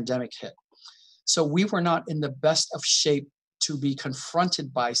this pandemic hit. So we were not in the best of shape to be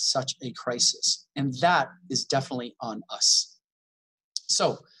confronted by such a crisis. And that is definitely on us.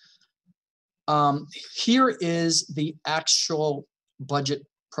 So here is the actual budget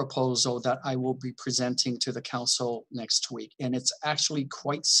proposal that I will be presenting to the council next week. And it's actually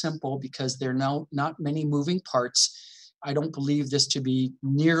quite simple because there are now not many moving parts. I don't believe this to be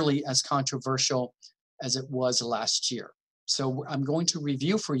nearly as controversial as it was last year. So I'm going to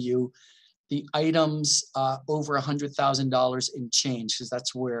review for you the items over $100,000 in change, because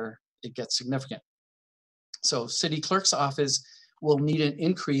that's where it gets significant. So city clerk's office will need an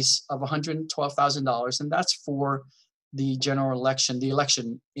increase of $112,000, and that's for the general election, the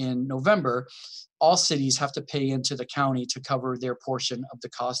election in November. All cities have to pay into the county to cover their portion of the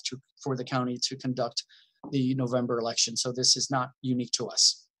cost for the county to conduct the November election. So this is not unique to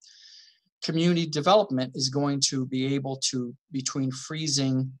us. Community development is going to be able to,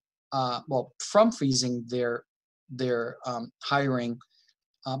 from freezing their hiring,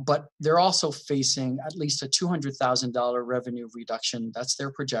 but they're also facing at least a $200,000 revenue reduction. That's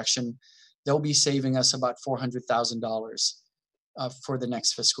their projection. They'll be saving us about $400,000 for the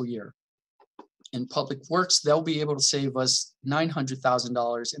next fiscal year. In public works, they'll be able to save us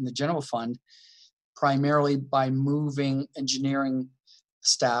 $900,000 in the general fund, primarily by moving engineering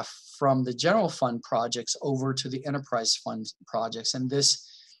staff from the general fund projects over to the enterprise fund projects. And this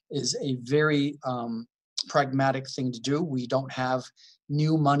is a very pragmatic thing to do. We don't have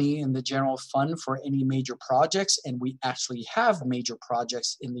new money in the general fund for any major projects, and we actually have major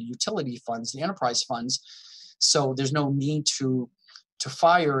projects in the utility funds, the enterprise funds. So there's no need to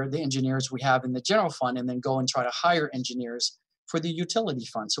fire the engineers we have in the general fund and then go and try to hire engineers for the utility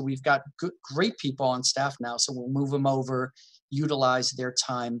fund. So we've got great people on staff now, so we'll move them over, utilize their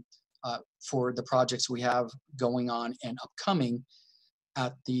time for the projects we have going on and upcoming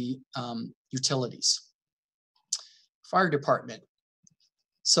at the utilities. Fire department.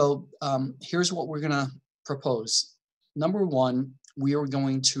 So here's what we're gonna propose. Number one, we are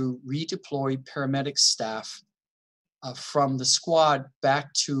going to redeploy paramedic staff from the squad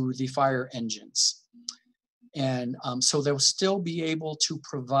back to the fire engines. And so they'll still be able to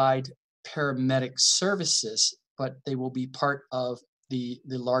provide paramedic services, but they will be part of the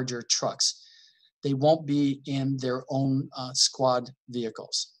larger trucks. They won't be in their own squad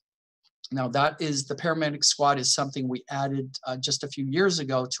vehicles. Now that is, the paramedic squad is something we added just a few years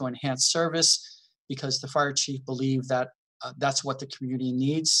ago to enhance service, because the fire chief believed that that's what the community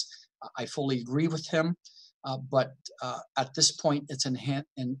needs. I fully agree with him, but at this point it's an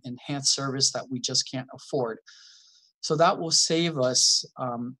enhanced service that we just can't afford. So that will save us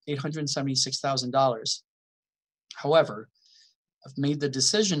 $876,000. However, I've made the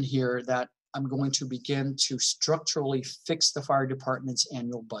decision here that I'm going to begin to structurally fix the fire department's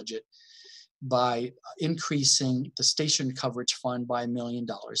annual budget by increasing the station coverage fund by $1 million,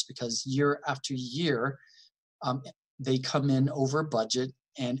 because year after year, they come in over budget,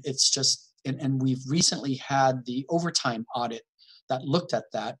 and it's just, and we've recently had the overtime audit that looked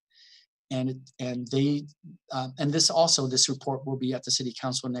at that, and this report will be at the city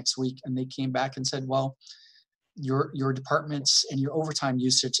council next week, and they came back and said, well, your departments and your overtime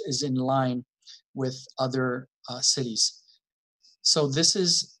usage is in line with other cities. So this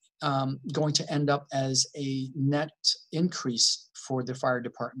is going to end up as a net increase for the fire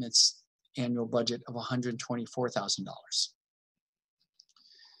department's annual budget of $124,000.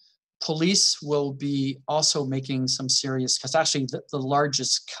 Police will be also making some serious cuts, actually the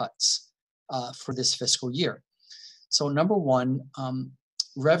largest cuts for this fiscal year. So number one,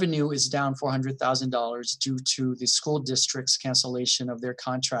 revenue is down $400,000 due to the school district's cancellation of their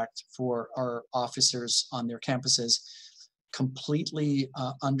contract for our officers on their campuses. completely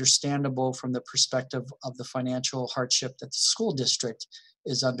understandable from the perspective of the financial hardship that the school district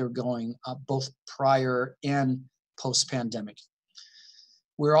is undergoing, both prior and post-pandemic.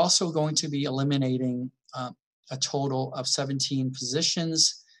 We're also going to be eliminating a total of 17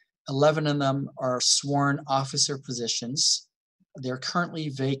 positions. 11 of them are sworn officer positions. They're currently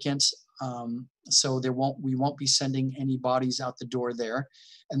vacant, so we won't be sending any bodies out the door there.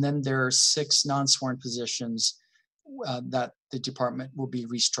 And then there are 6 non-sworn positions that the department will be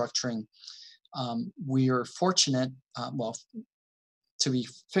restructuring. We are fortunate, well, to be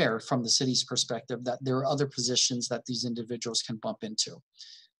fair, from the city's perspective, that there are other positions that these individuals can bump into.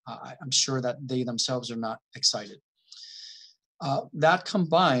 I'm sure that they themselves are not excited. That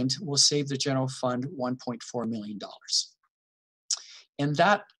combined will save the general fund $1.4 million. And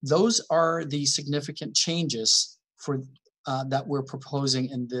those are the significant changes for that we're proposing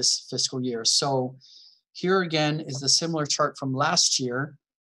in this fiscal year. So here again is the similar chart from last year.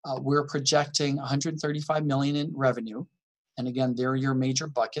 We're projecting 135 million in revenue. And again, there are your major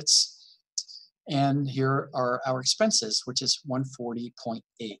buckets. And here are our expenses, which is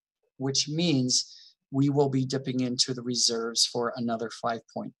 140.8, which means we will be dipping into the reserves for another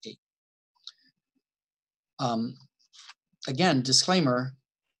 5.8. Again, disclaimer,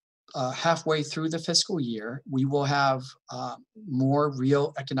 halfway through the fiscal year, we will have more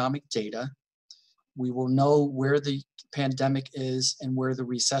real economic data. We will know where the pandemic is and where the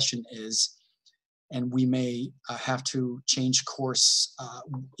recession is, and we may have to change course,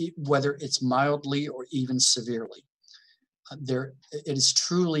 whether it's mildly or even severely. It is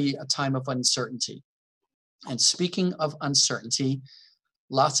truly a time of uncertainty. And speaking of uncertainty,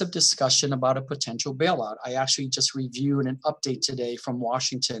 lots of discussion about a potential bailout. I actually just reviewed an update today from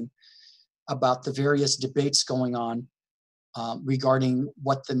Washington about the various debates going on regarding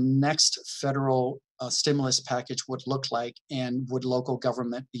what the next federal stimulus package would look like and would local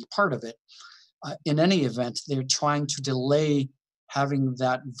government be part of it. In any event, they're trying to delay having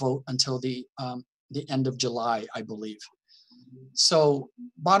that vote until the end of July, I believe. So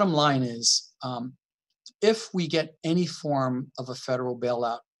bottom line is, if we get any form of a federal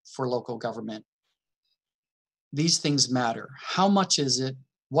bailout for local government, these things matter. How much is it?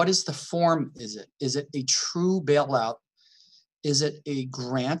 What is the form? Is it a true bailout? Is it a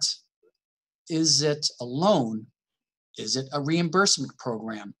grant? Is it a loan? Is it a reimbursement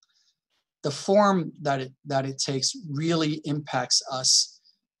program? The form that it takes really impacts us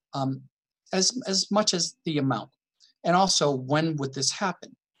as much as the amount. And also, when would this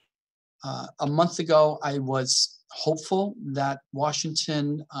happen? A month ago, I was hopeful that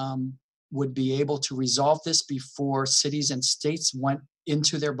Washington would be able to resolve this before cities and states went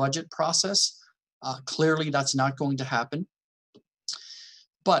into their budget process. Clearly, that's not going to happen.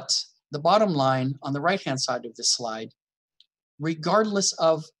 But the bottom line on the right-hand side of this slide, regardless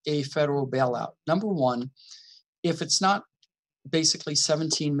of a federal bailout, number one, if it's not basically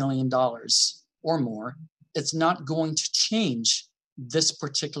 $17 million or more, it's not going to change this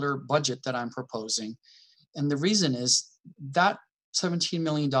particular budget that I'm proposing. And the reason is that $17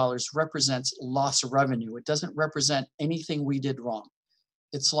 million represents lost revenue. It doesn't represent anything we did wrong.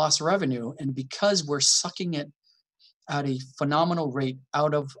 It's lost revenue. And because we're sucking it at a phenomenal rate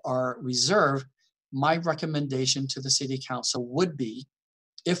out of our reserve, my recommendation to the City Council would be,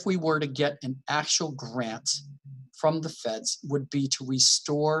 if we were to get an actual grant from the feds, would be to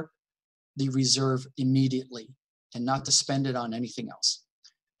restore the reserve immediately and not to spend it on anything else.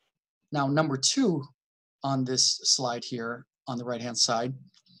 Now, number two on this slide here on the right-hand side,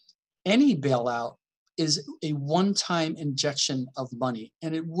 any bailout is a one-time injection of money,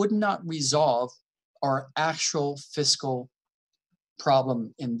 and it would not resolve our actual fiscal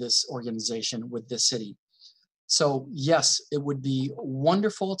problem in this organization with this city. So yes, it would be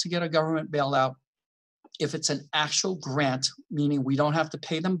wonderful to get a government bailout if it's an actual grant, meaning we don't have to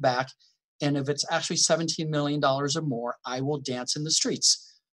pay them back. And if it's actually $17 million or more, I will dance in the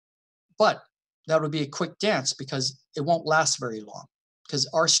streets. But that would be a quick dance because it won't last very long, because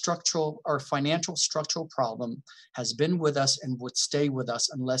our financial structural problem has been with us and would stay with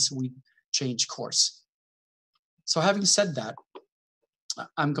us unless we change course. So having said that,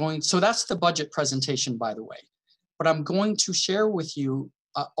 so that's the budget presentation, by the way. But I'm going to share with you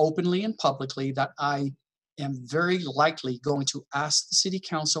openly and publicly that I am very likely going to ask the City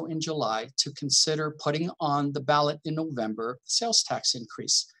Council in July to consider putting on the ballot in November sales tax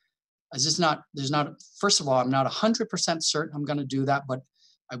increase. First of all, I'm not 100% certain I'm going to do that, but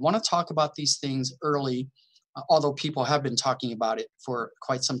I want to talk about these things early, although people have been talking about it for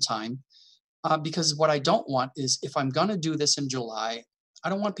quite some time. Because what I don't want is, if I'm going to do this in July, I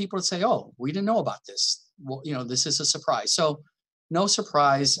don't want people to say, oh, we didn't know about this. well, you know, this is a surprise. So no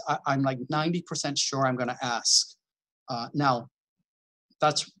surprise, I'm like 90% sure I'm going to ask. Now,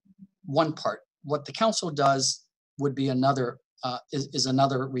 that's one part. What the council does would be another, is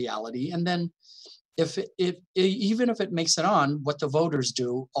another reality. And then even if it makes it on, what the voters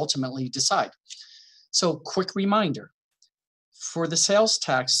do ultimately decide. So quick reminder, for the sales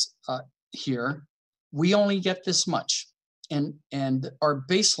tax here, we only get this much. And our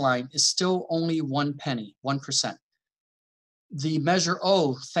baseline is still only 1 penny, 1%. The Measure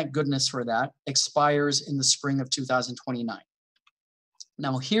O, thank goodness for that, expires in the spring of 2029.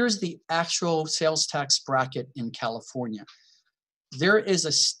 Now, here's the actual sales tax bracket in California. There is a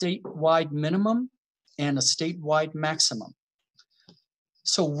statewide minimum and a statewide maximum.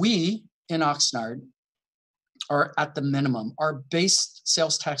 So we in Oxnard are at the minimum. Our base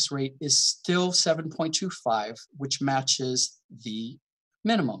sales tax rate is still 7.25, which matches the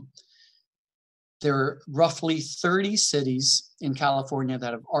minimum. There are roughly 30 cities in California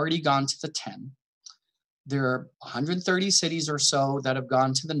that have already gone to the 10. There are 130 cities or so that have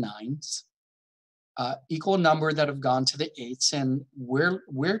gone to the 9s, equal number that have gone to the 8s, and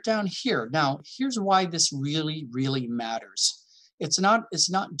we're down here. Now, here's why this really, really matters. It's not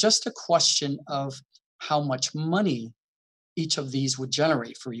just a question of how much money each of these would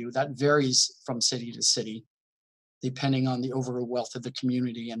generate for you. That varies from city to city, depending on the overall wealth of the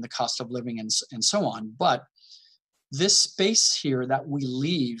community and the cost of living and so on. But this space here that we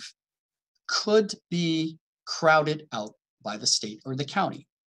leave could be crowded out by the state or the county.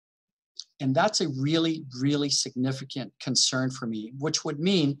 And that's a really, really significant concern for me, which would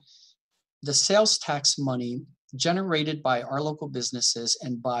mean the sales tax money generated by our local businesses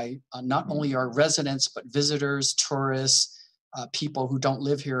and by not only our residents, but visitors, tourists, people who don't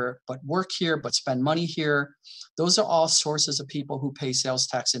live here, but work here, but spend money here. Those are all sources of people who pay sales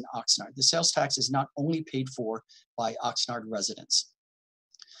tax in Oxnard. The sales tax is not only paid for by Oxnard residents.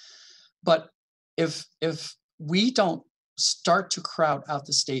 But if we don't start to crowd out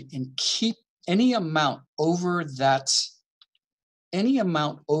the state and keep any amount over that, any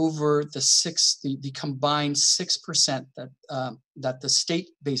amount over the combined 6% that the state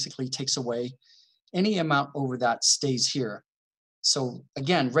basically takes away, any amount over that stays here. So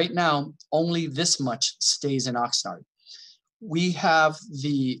again, right now, only this much stays in Oxnard. We have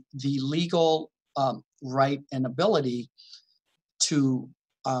the legal right and ability to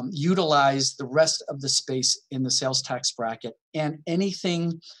utilize the rest of the space in the sales tax bracket, and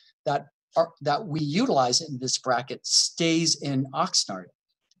anything that we utilize in this bracket stays in Oxnard.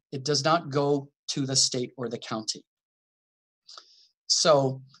 It does not go to the state or the county.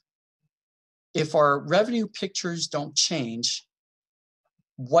 So if our revenue pictures don't change,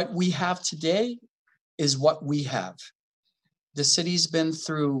 what we have today is what we have. The city's been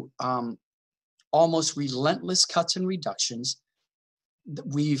through almost relentless cuts and reductions.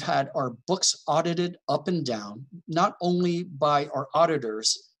 We've had our books audited up and down, not only by our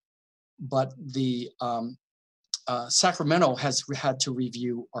auditors, but the Sacramento has had to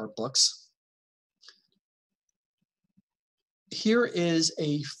review our books. Here is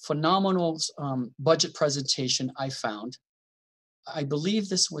a phenomenal budget presentation I found. I believe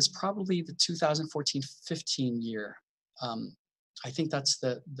this was probably the 2014-15 year. I think that's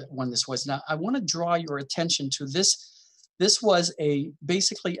the one this was. Now, I want to draw your attention to this. This was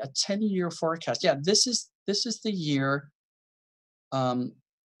basically a 10-year forecast. Yeah, this is the year,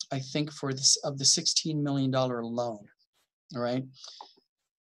 I think, of the $16 million loan. All right.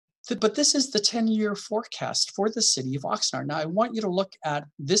 But this is the 10-year forecast for the city of Oxnard. Now, I want you to look at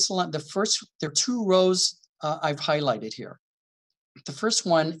this line. There are 2 rows I've highlighted here. The first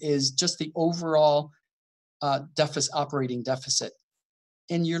one is just the overall operating deficit.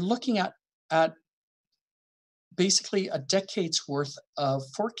 And you're looking at basically a decade's worth of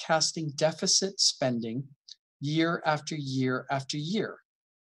forecasting deficit spending year after year after year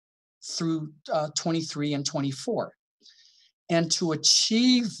through 23 and 24. And to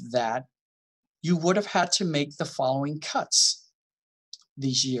achieve that, you would have had to make the following cuts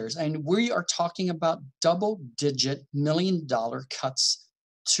these years. And we are talking about double-digit million-dollar cuts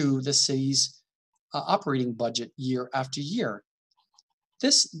to the city's operating budget year after year.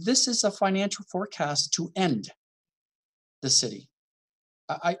 This is a financial forecast to end the city.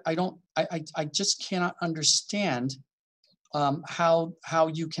 I just cannot understand how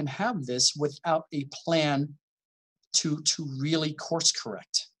you can have this without a plan to really course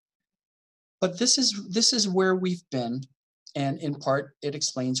correct. But this is where we've been, and in part it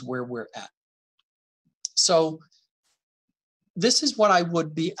explains where we're at. So this is what I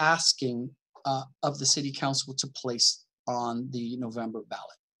would be asking of the city council to place on the November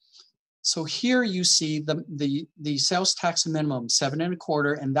ballot. So here you see the sales tax minimum,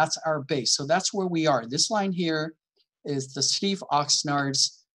 7.25, and that's our base. So that's where we are. This line here is the City of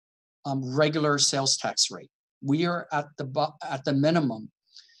Oxnard's regular sales tax rate. We are at the minimum.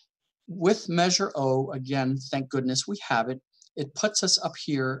 With Measure O, again, thank goodness we have it. It puts us up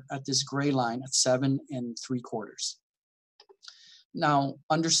here at this gray line at 7.75. Now,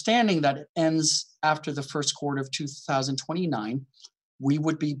 understanding that it ends after the first quarter of 2029, we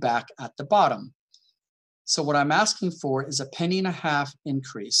would be back at the bottom. So what I'm asking for is a 1.50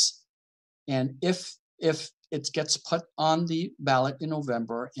 increase. And if it gets put on the ballot in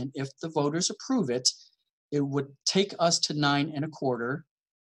November, and if the voters approve it, it would take us to 9.25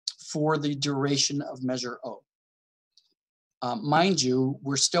 for the duration of Measure O. Mind you,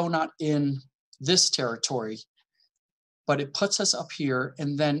 we're still not in this territory, but it puts us up here.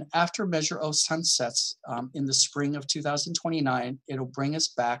 And then after Measure O sunsets in the spring of 2029, it'll bring us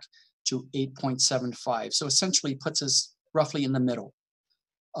back to 8.75. So essentially puts us roughly in the middle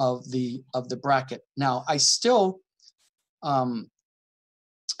of the bracket. Now, I still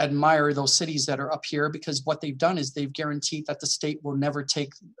admire those cities that are up here, because what they've done is they've guaranteed that the state will never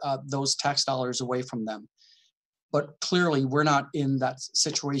take those tax dollars away from them. But clearly, we're not in that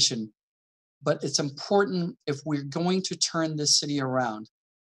situation. But it's important, if we're going to turn this city around,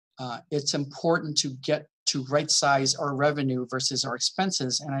 it's important to get to right size our revenue versus our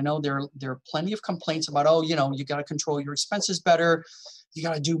expenses. And I know there are plenty of complaints about, oh, you know, you got to control your expenses better. You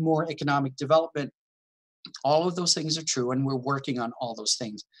got to do more economic development. All of those things are true, and we're working on all those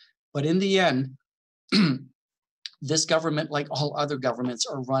things. But in the end, this government, like all other governments,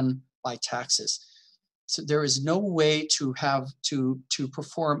 are run by taxes. So there is no way to have to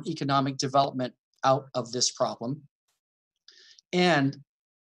perform economic development out of this problem. And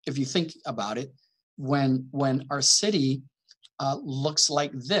if you think about it, when our city looks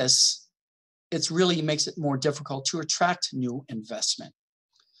like this, it really makes it more difficult to attract new investment.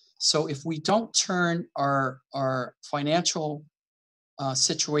 So if we don't turn our financial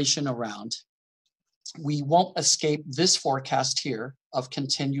situation around, we won't escape this forecast here of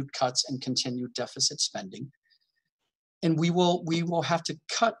continued cuts and continued deficit spending. And we will have to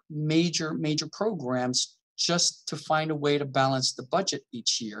cut major programs just to find a way to balance the budget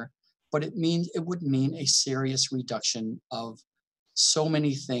each year. But it would mean a serious reduction of so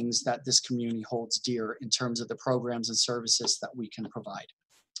many things that this community holds dear in terms of the programs and services that we can provide.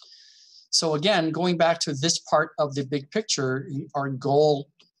 So again, going back to this part of the big picture, our goal,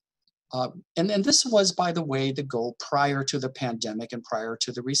 and this was, by the way, the goal prior to the pandemic and prior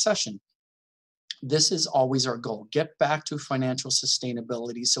to the recession. This is always our goal: get back to financial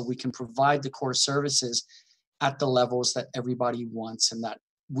sustainability so we can provide the core services at the levels that everybody wants and that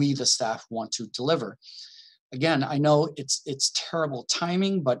we, the staff, want to deliver. Again, I know it's terrible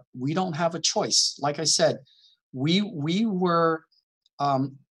timing, but we don't have a choice. Like I said, we were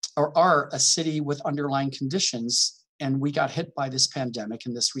or are a city with underlying conditions, and we got hit by this pandemic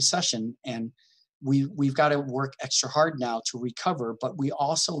and this recession, and we've got to work extra hard now to recover. But we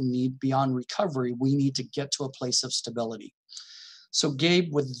also need, beyond recovery, we need to get to a place of stability. So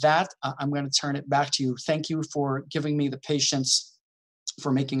Gabe, with that, I'm going to turn it back to you. Thank you for giving me the patience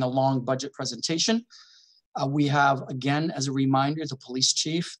for making a long budget presentation. We have, again, as a reminder, the police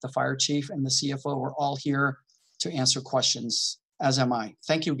chief, the fire chief, and the CFO are all here to answer questions, as am I.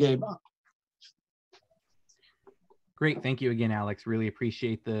 Thank you, Gabe. Great. Thank you again, Alex. Really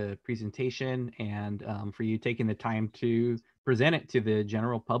appreciate the presentation and for you taking the time to present it to the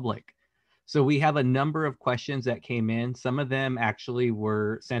general public. So we have a number of questions that came in. Some of them actually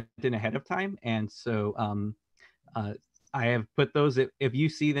were sent in ahead of time. And so I have put those, if you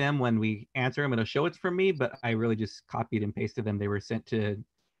see them when we answer them, it'll show it's from me, but I really just copied and pasted them. They were sent to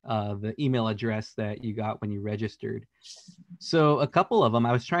the email address that you got when you registered. So a couple of them,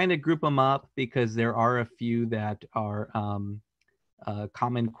 I was trying to group them up because there are a few that are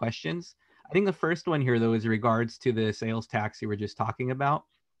common questions. I think the first one here, though, is regards to the sales tax you were just talking about.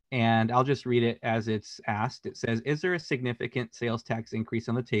 And I'll just read it as it's asked. It says, is there a significant sales tax increase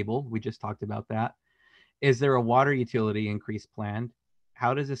on the table? We just talked about that. Is there a water utility increase planned?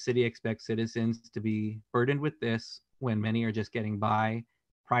 How does the city expect citizens to be burdened with this when many are just getting by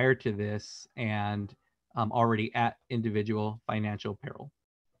prior to this and already at individual financial peril?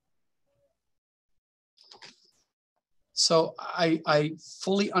 So I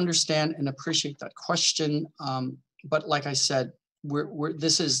fully understand and appreciate that question. But like I said, I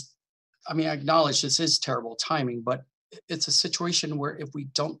acknowledge this is terrible timing, but it's a situation where if we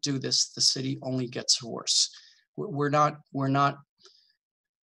don't do this, the city only gets worse. We're not, when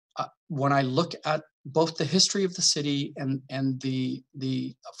I look at both the history of the city and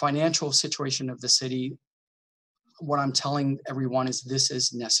the financial situation of the city, what I'm telling everyone is this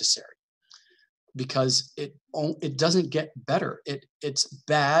is necessary, because it doesn't get better. It's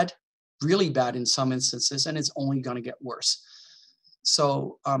bad, really bad in some instances, and it's only going to get worse.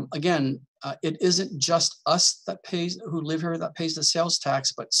 So again, it isn't just us who live here that pays the sales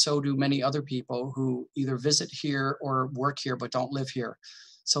tax, but so do many other people who either visit here or work here but don't live here.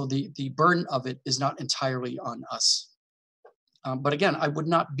 So the burden of it is not entirely on us. But again, I would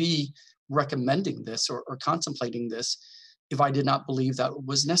not be recommending this or contemplating this if I did not believe that it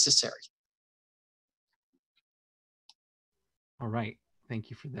was necessary. All right,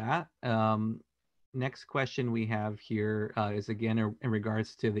 thank you for that. Next question we have here is again in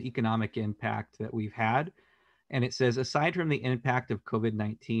regards to the economic impact that we've had. And it says, aside from the impact of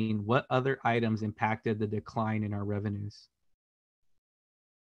COVID-19, what other items impacted the decline in our revenues?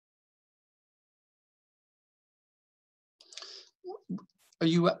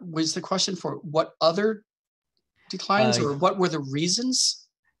 Was the question for what other declines or what were the reasons?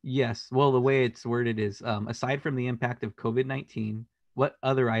 Yes, well, the way it's worded is, aside from the impact of COVID-19, what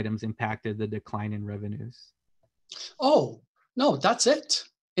other items impacted the decline in revenues? Oh, no, that's it.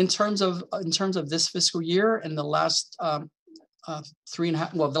 In terms of this fiscal year and the last the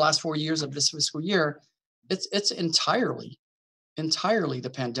last 4 years of this fiscal year, it's entirely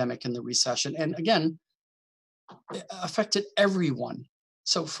the pandemic and the recession. And again, it affected everyone.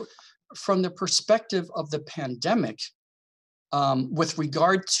 So from the perspective of the pandemic, with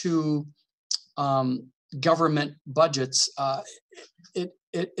regard to government budgets,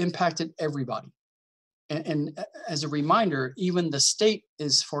 it impacted everybody. And as a reminder, even the state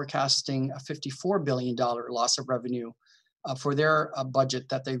is forecasting a $54 billion loss of revenue for their budget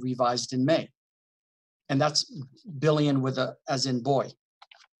that they revised in May. And that's billion with a as in boy.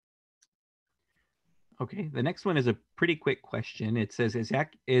 Okay, the next one is a pretty quick question. It says,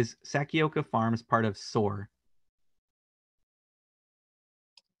 is Sakioka Farms part of SOAR?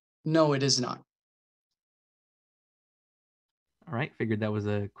 No, it is not. All right, figured that was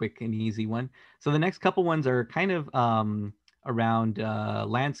a quick and easy one. So the next couple ones are kind of around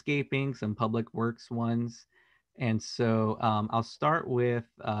landscaping, some public works ones. And so I'll start with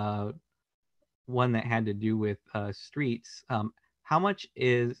one that had to do with streets. How much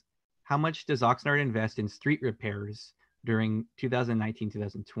does Oxnard invest in street repairs during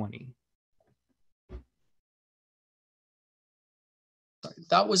 2019-2020?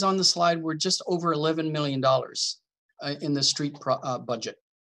 That was on the slide. We're just over $11 million in the street budget.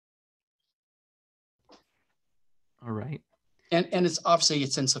 All right. And it's obviously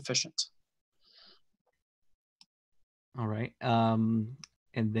it's insufficient. All right. And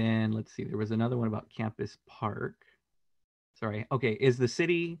then let's see, there was another one about Campus Park. Sorry. Okay.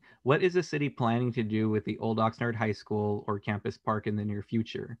 What is the city planning to do with the old Oxnard High School or Campus Park in the near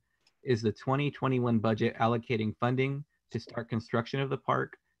future? Is the 2021 budget allocating funding to start construction of the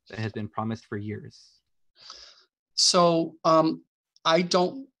park that has been promised for years? So I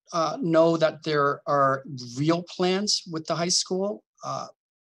don't know that there are real plans with the high school.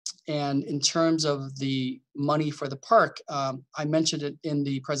 And in terms of the money for the park, I mentioned it in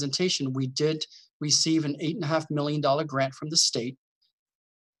the presentation. We did receive an $8.5 million grant from the state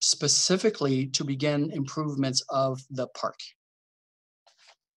specifically to begin improvements of the park.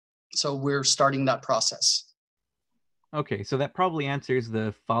 So we're starting that process. Okay, so that probably answers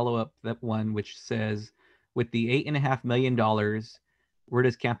the follow-up, that one which says, with the $8.5 million, where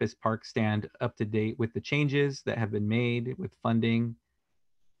does Campus Park stand up to date with the changes that have been made with funding?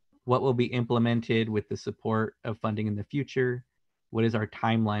 What will be implemented with the support of funding in the future? What is our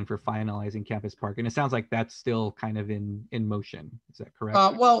timeline for finalizing Campus Park? And it sounds like that's still kind of in motion. Is that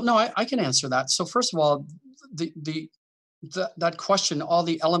correct? Well, no, I can answer that. So first of all, that question, all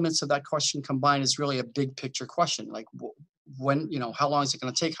the elements of that question combined is really a big picture question. Like when, how long is it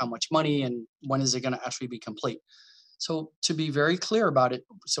going to take? How much money? And when is it going to actually be complete? So to be very clear about it,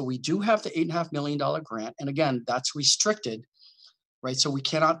 so we do have the $8.5 million grant. And again, that's restricted, right? So we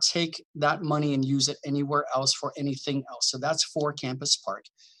cannot take that money and use it anywhere else for anything else. So that's for Campus Park.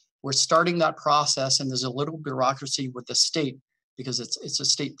 We're starting that process, and there's a little bureaucracy with the state because it's a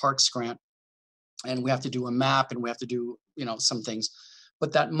state parks grant, and we have to do a map and we have to do some things.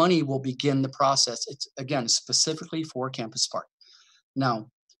 But that money will begin the process. It's again specifically for Campus Park.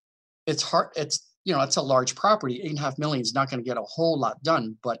 Now, it's hard. It's a large property. $8.5 million is not going to get a whole lot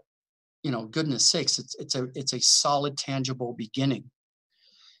done, but goodness sakes, it's a solid, tangible beginning.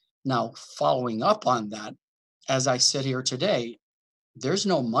 Now, following up on that, as I sit here today, there's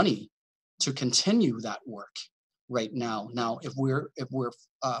no money to continue that work. right now. Now, if we're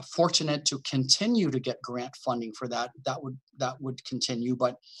fortunate to continue to get grant funding for that, that would continue.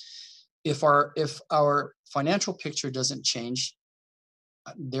 But if our financial picture doesn't change,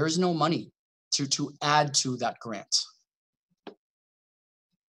 there's no money to add to that grant.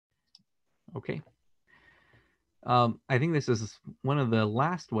 Okay. I think this is one of the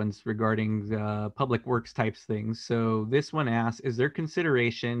last ones regarding the public works types things. So this one asks, is there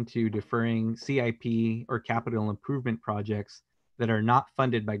consideration to deferring CIP or capital improvement projects that are not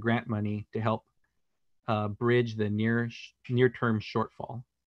funded by grant money to help bridge the near-term shortfall?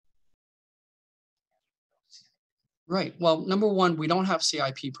 Right. Well, number one, we don't have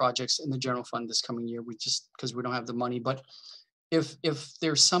CIP projects in the general fund this coming year. We just, because we don't have the money. But if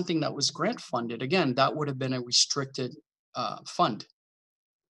there's something that was grant funded, again, that would have been a restricted fund.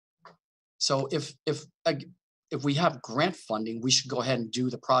 So if we have grant funding, we should go ahead and do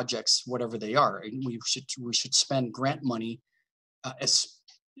the projects, whatever they are. And we should spend grant money as,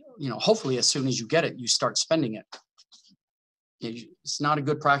 you know, hopefully as soon as you get it, you start spending it. It's not a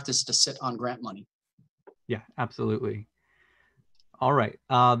good practice to sit on grant money. Yeah, absolutely. All right.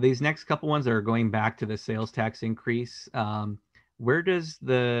 These next couple ones are going back to the sales tax increase. Where does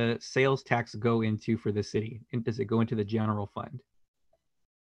the sales tax go into for the city? And does it go into the general fund?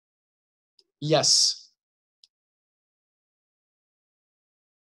 Yes.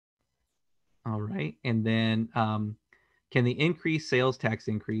 All right. And then can the sales tax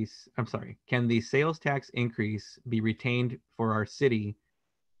increase be retained for our city?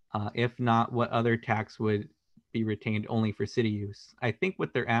 If not, what other tax would be retained only for city use? I think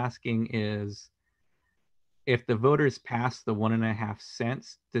what they're asking is, if the voters pass the 1.5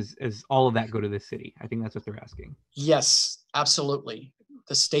 cents, does all of that go to the city? I think that's what they're asking. Yes, absolutely.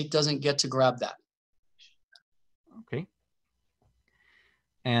 The state doesn't get to grab that. Okay.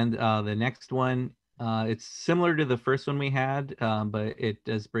 And the next one, it's similar to the first one we had, but it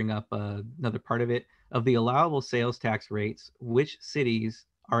does bring up another part of it. Of the allowable sales tax rates, which cities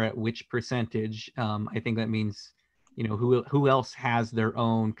are at which percentage? I think that means, you know, who else has their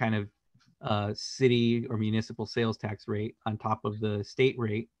own kind of city or municipal sales tax rate on top of the state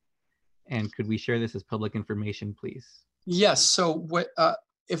rate. And could we share this as public information, please? Yes. So what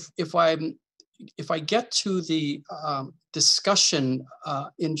if I get to the discussion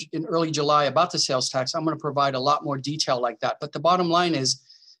in early July about the sales tax, I'm going to provide a lot more detail like that. But the bottom line is,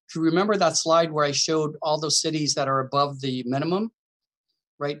 if you remember that slide where I showed all those cities that are above the minimum,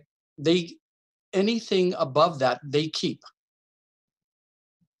 right? Anything above that, they keep.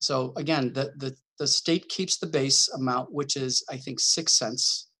 So again, the state keeps the base amount, which is, I think, 6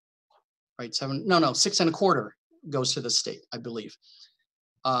 cents, right? 6.25 goes to the state, I believe.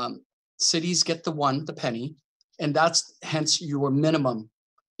 Cities get the penny, and that's hence your minimum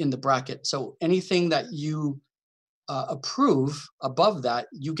in the bracket. So anything that you approve above that,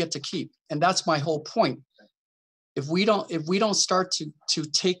 you get to keep. And that's my whole point. If we don't start to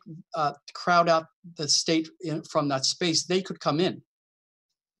take crowd out the state from that space, they could come in.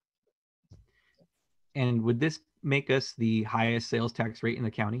 And would this make us the highest sales tax rate in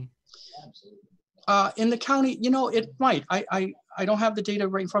the county? In the county, you know, it might. I don't have the data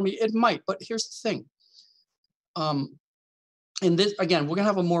right in front of me. It might, but here's the thing. And this, again, we're gonna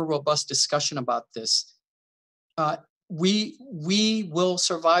have a more robust discussion about this. We will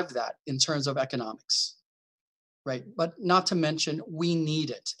survive that in terms of economics, right? But not to mention, we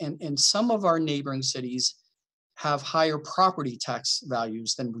need it. And some of our neighboring cities have higher property tax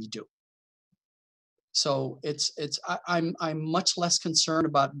values than we do. So I'm much less concerned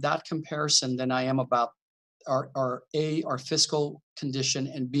about that comparison than I am about our fiscal condition,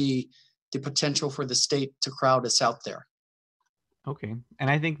 and B, the potential for the state to crowd us out there. Okay. And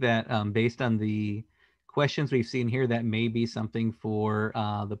I think that based on the questions we've seen here, that may be something for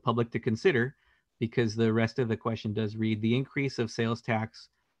the public to consider, because the rest of the question does read, the increase of sales tax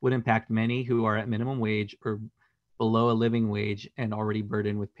would impact many who are at minimum wage or below a living wage and already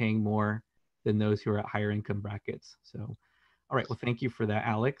burdened with paying more than those who are at higher income brackets. So, all right, well, thank you for that,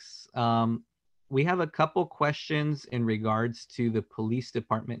 Alex. We have a couple questions in regards to the police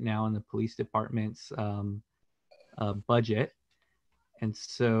department now and the police department's budget. And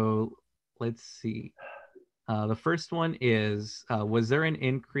so let's see. The first one is, was there an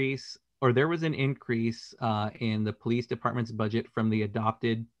increase, or there was an increase in the police department's budget from the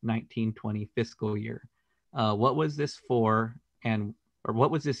adopted 1920 fiscal year? What was this for, or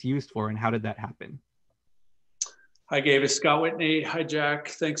what was this used for, and how did that happen? Hi, Gabe. It's Scott Whitney. Hi, Jack.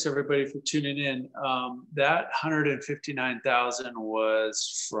 Thanks everybody for tuning in. That 159,000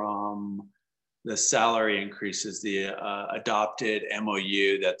 was from the salary increases, the adopted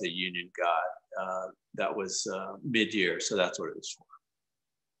MOU that the union got. that was mid-year, so that's what it was for.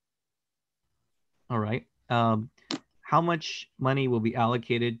 All right. How much money will be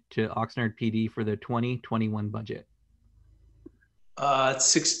allocated to Oxnard PD for the 2021 budget?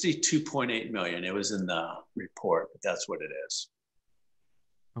 It's 62.8 million. It was in the report, but that's what it is.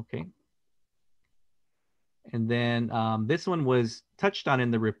 Okay. And then this one was touched on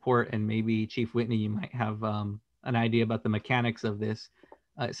in the report, and maybe Chief Whitney, you might have an idea about the mechanics of this.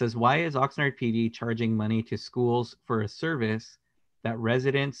 It says, why is Oxnard PD charging money to schools for a service that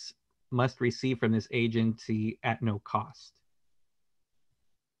residents must receive from this agency at no cost?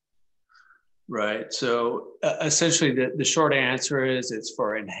 Right. So essentially, the short answer is it's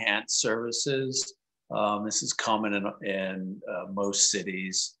for enhanced services. This is common in most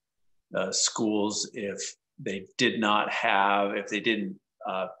cities. Schools, if they didn't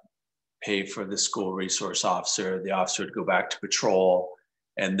pay for the school resource officer, the officer would go back to patrol,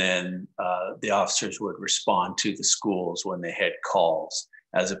 and then the officers would respond to the schools when they had calls,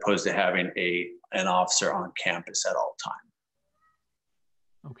 as opposed to having an officer on campus at all times.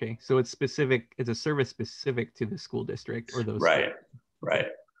 Okay, so it's specific, it's a service specific to the school district or those. Right, schools. right.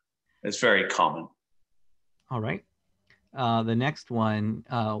 It's very common. All right. The next one,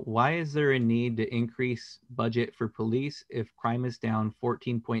 why is there a need to increase budget for police if crime is down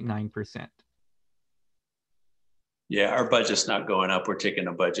 14.9%? Yeah, our budget's not going up. We're taking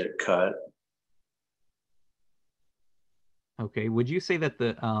a budget cut. Okay, would you say that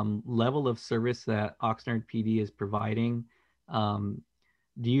the level of service that Oxnard PD is providing,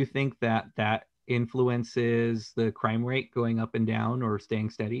 do you think that that influences the crime rate going up and down or staying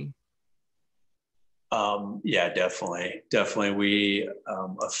steady? Yeah, definitely. Definitely. We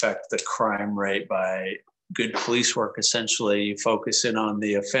affect the crime rate by good police work. Essentially, you focus in on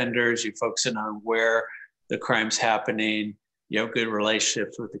the offenders, you focus in on where the crime's happening, you have good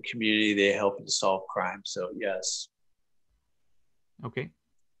relationships with the community, they help you to solve crime. So yes. Okay.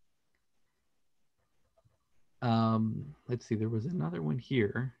 Let's see, there was another one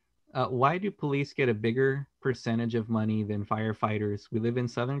here. Why do police get a bigger percentage of money than firefighters? We live in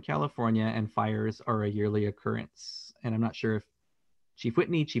Southern California and fires are a yearly occurrence. And I'm not sure if Chief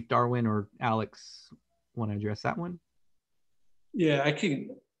Whitney, Chief Darwin, or Alex want to address that one. Yeah, I can.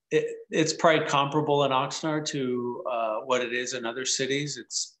 It's probably comparable in Oxnard to what it is in other cities.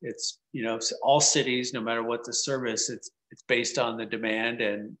 It's you know, all cities, no matter what the service, it's based on the demand,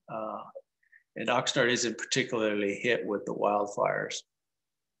 and Oxnard isn't particularly hit with the wildfires.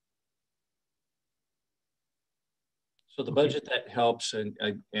 So the budget that helps, and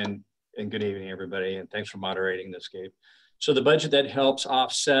good evening, everybody, and thanks for moderating this, Gabe. So the budget that helps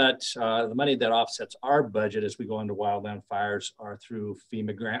offset, the money that offsets our budget as we go into wildland fires are through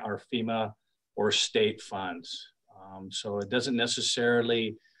FEMA grant or FEMA or state funds. So it doesn't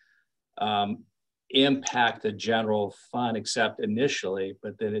necessarily impact the general fund except initially,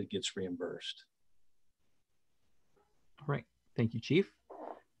 but then it gets reimbursed. All right, thank you, Chief.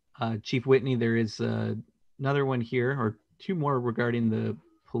 Chief Whitney, there is another one here, or two more regarding the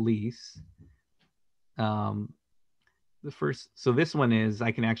police. The first, so this one is,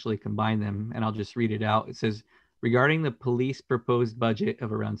 I can actually combine them and I'll just read it out. It says, regarding the police proposed budget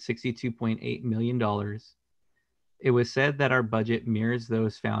of around $62.8 million, it was said that our budget mirrors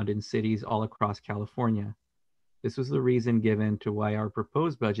those found in cities all across California. This was the reason given to why our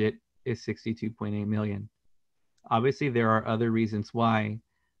proposed budget is $62.8 million. Obviously, there are other reasons why,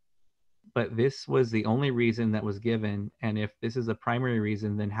 but this was the only reason that was given. And if this is a primary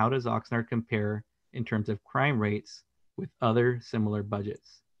reason, then how does Oxnard compare in terms of crime rates with other similar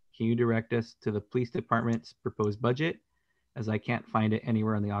budgets? Can you direct us to the police department's proposed budget, as I can't find it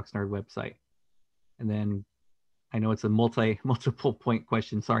anywhere on the Oxnard website? And then I know it's a multiple point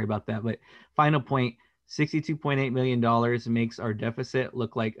question, sorry about that, but final point, $62.8 million makes our deficit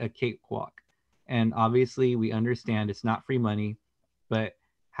look like a cakewalk. And obviously we understand it's not free money, but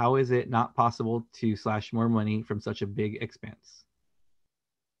how is it not possible to slash more money from such a big expense?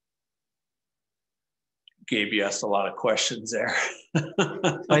 Gabe, you asked a lot of questions there.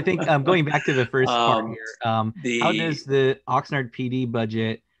 I think going back to the first part here, how does the Oxnard PD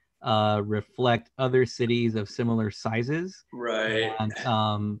budget reflect other cities of similar sizes? Right. And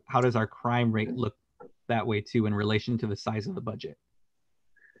how does our crime rate look that way too in relation to the size of the budget?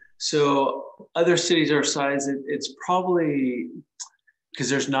 So other cities our size, it's probably because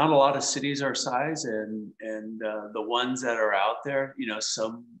there's not a lot of cities our size, and the ones that are out there, you know,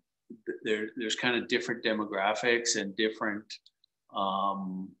 there's kind of different demographics and different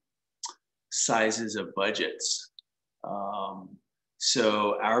sizes of budgets.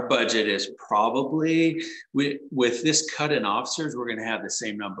 So our budget is probably, with this cut in officers, we're going to have the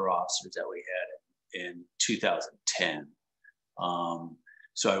same number of officers that we had in 2010.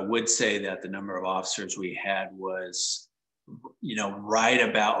 So I would say that the number of officers we had was, right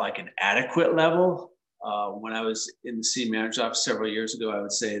about like an adequate level. When I was in the city manager's office several years ago, I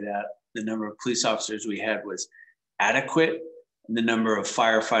would say that the number of police officers we had was adequate, and the number of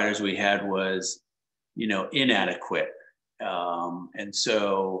firefighters we had was, inadequate. And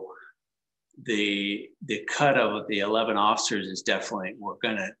so the cut of the 11 officers is definitely,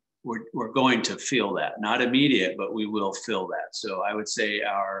 we're going to feel that, not immediate, but we will feel that. So I would say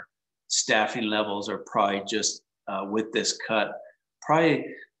our staffing levels are probably just with this cut, probably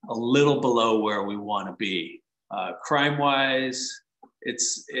a little below where we want to be. Crime wise,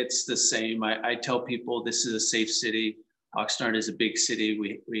 it's the same. I tell people this is a safe city. Oxnard is a big city.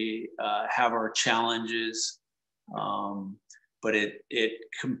 We have our challenges, but it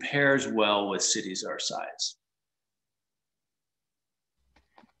compares well with cities our size.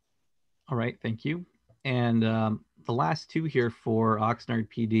 All right, thank you. And the last two here for Oxnard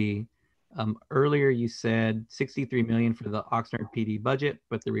PD. Earlier you said 63 million for the Oxnard PD budget,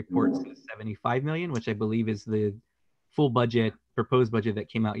 but the report says 75 million, which I believe is the full budget, proposed budget that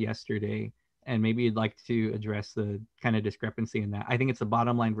came out yesterday. And maybe you'd like to address the kind of discrepancy in that. I think it's the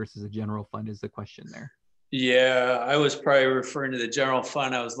bottom line versus the general fund is the question there. Yeah, I was probably referring to the general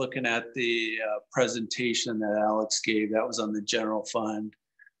fund. I was looking at the presentation that Alex gave. That was on the general fund.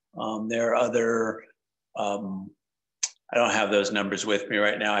 There are other, I don't have those numbers with me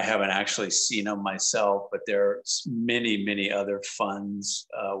right now. I haven't actually seen them myself, but there are many, many other funds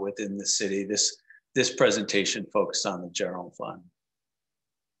within the city. This presentation focused on the general fund.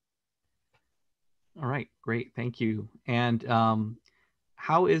 All right, great, thank you. And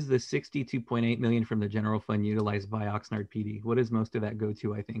how is the 62.8 million from the general fund utilized by Oxnard PD? What does most of that go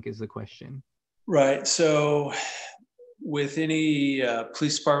to, I think, is the question. Right, so with any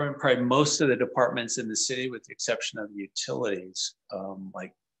police department, probably most of the departments in the city, with the exception of the utilities,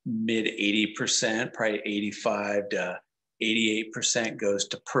 like mid 80%, probably 85 to 88% goes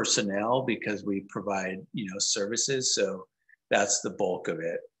to personnel because we provide, services. So that's the bulk of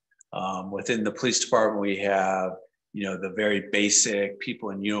it. Within the police department, we have, the very basic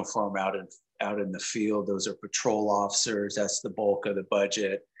people in uniform out in the field. Those are patrol officers. That's the bulk of the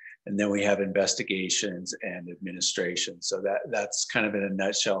budget. And then we have investigations and administration. So that's kind of in a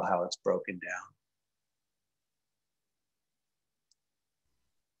nutshell how it's broken down.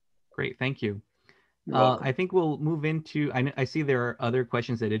 Great, thank you. I think we'll move into, I see there are other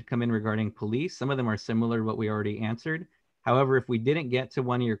questions that did come in regarding police. Some of them are similar to what we already answered. However, if we didn't get to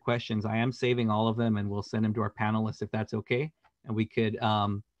one of your questions, I am saving all of them and we'll send them to our panelists if that's okay. And we could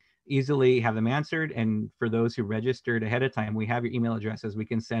easily have them answered. And for those who registered ahead of time, we have your email addresses. We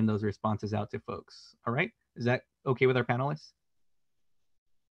can send those responses out to folks. All right. Is that okay with our panelists?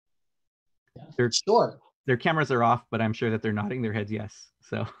 Yeah, sure. Their cameras are off, but I'm sure that they're nodding their heads yes.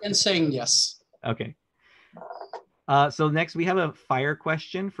 So. And saying yes. Okay. So next we have a fire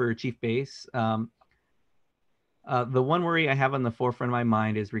question for Chief Bass. The one worry I have on the forefront of my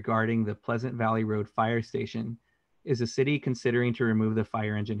mind is regarding the Pleasant Valley Road Fire Station. Is the city considering to remove the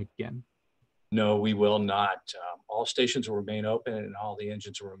fire engine again? No, we will not. All stations will remain open and all the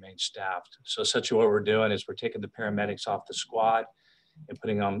engines will remain staffed. So essentially what we're doing is we're taking the paramedics off the squad and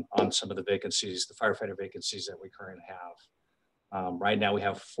putting them on some of the vacancies, the firefighter vacancies that we currently have. Right now we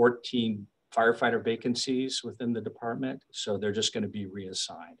have 14 firefighter vacancies within the department. So they're just going to be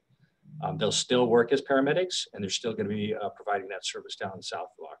reassigned. They'll still work as paramedics and they're still going to be providing that service down south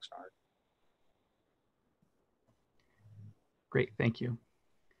of Oxnard. Great, thank you.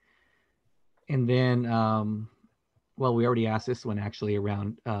 And then, well, we already asked this one actually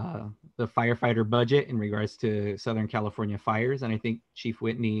around the firefighter budget in regards to Southern California fires. And I think Chief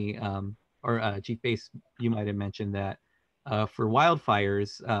Whitney or Chief Bass, you might have mentioned that for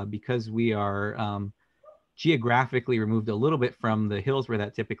wildfires, because we are geographically removed a little bit from the hills where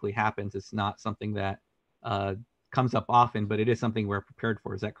that typically happens, it's not something that comes up often, but it is something we're prepared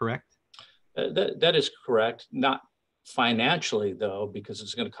for. Is that correct? That is correct. Not financially though, because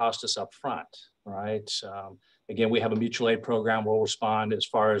it's going to cost us up front, right? Again, we have a mutual aid program. We'll respond as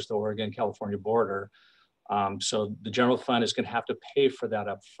far as the Oregon-California border. So the general fund is going to have to pay for that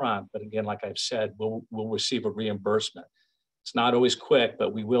up front. But again, like I've said, we'll receive a reimbursement. It's not always quick,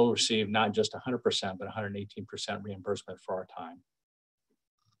 but we will receive not just 100%, but 118% reimbursement for our time.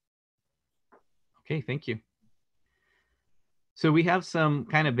 Okay, thank you. So we have some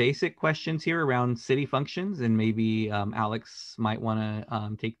kind of basic questions here around city functions, and maybe Alex might want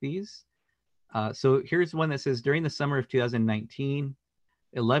to take these. So here's one that says, during the summer of 2019,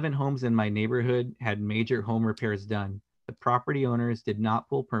 11 homes in my neighborhood had major home repairs done, the property owners did not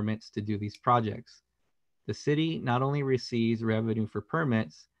pull permits to do these projects. The city not only receives revenue for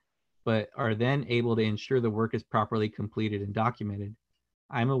permits, but are then able to ensure the work is properly completed and documented.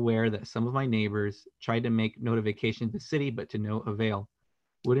 I'm aware that some of my neighbors tried to make notification to the city, but to no avail.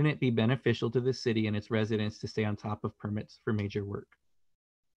 Wouldn't it be beneficial to the city and its residents to stay on top of permits for major work?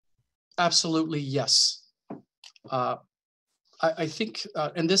 Absolutely, yes. I think,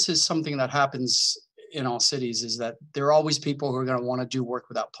 and this is something that happens in all cities, is that there are always people who are going to want to do work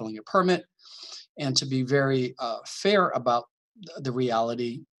without pulling a permit. And to be very fair about the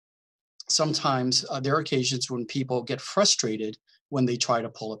reality, sometimes there are occasions when people get frustrated when they try to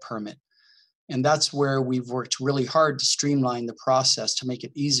pull a permit. And that's where we've worked really hard to streamline the process to make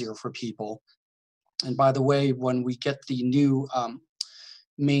it easier for people. And by the way, when we get the new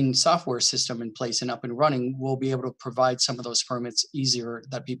main software system in place and up and running, we'll be able to provide some of those permits easier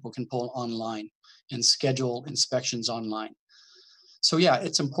that people can pull online and schedule inspections online. So yeah,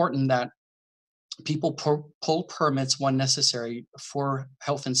 it's important that people pull permits when necessary for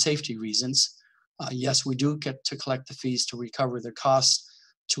health and safety reasons. Yes, we do get to collect the fees to recover the costs,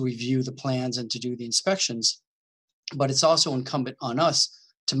 to review the plans and to do the inspections, but it's also incumbent on us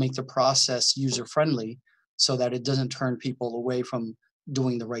to make the process user-friendly so that it doesn't turn people away from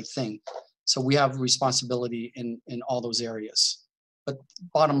doing the right thing. So we have responsibility in all those areas. But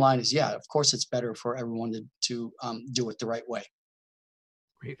bottom line is, yeah, of course it's better for everyone to do it the right way.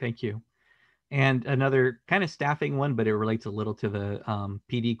 Great, thank you. And another kind of staffing one, but it relates a little to the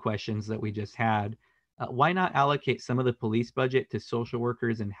PD questions that we just had. Why not allocate some of the police budget to social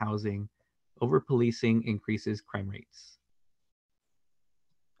workers and housing? Over-policing increases crime rates.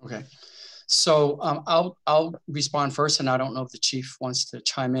 Okay, so I'll respond first, and I don't know if the chief wants to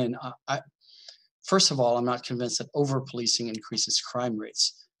chime in. First of all, I'm not convinced that over-policing increases crime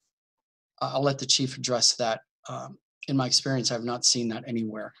rates. I'll let the chief address that. In my experience, I've not seen that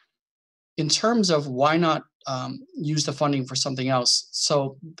anywhere. In terms of why not use the funding for something else,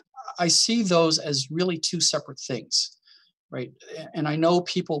 so I see those as really two separate things, right? And I know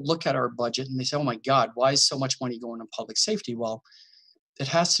people look at our budget and they say, oh my God, why is so much money going to public safety? Well, it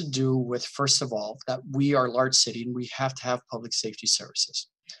has to do with, first of all, that we are a large city and we have to have public safety services.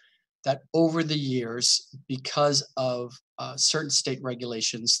 That over the years, because of certain state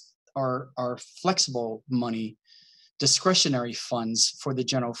regulations, our flexible money, discretionary funds for the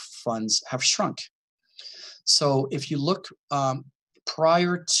general funds have shrunk. So if you look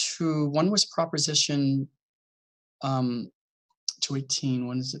prior to, when was Proposition 218,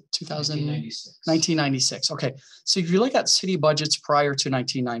 when is it, 1996. 1996, okay. So if you look at city budgets prior to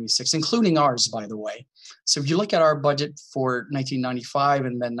 1996, including ours, by the way. So if you look at our budget for 1995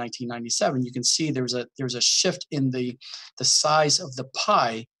 and then 1997, you can see there's a shift in the size of the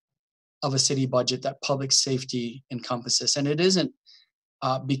pie of a city budget that public safety encompasses. And it isn't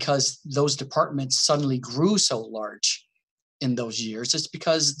because those departments suddenly grew so large in those years. It's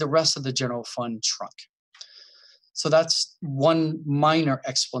because the rest of the general fund shrunk. So that's one minor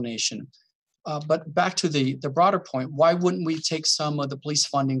explanation. But back to the broader point, why wouldn't we take some of the police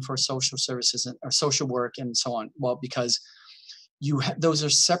funding for social services or social work and so on? Well, because those are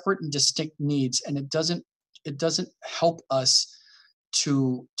separate and distinct needs, and it doesn't help us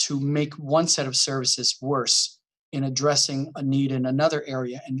to make one set of services worse in addressing a need in another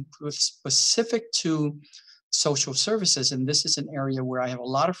area. And with specific to social services, and this is an area where I have a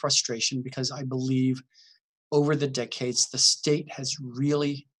lot of frustration because I believe over the decades, the state has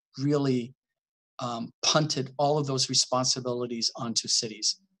really, really punted all of those responsibilities onto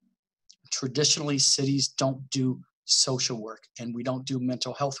cities. Traditionally, cities don't do social work and we don't do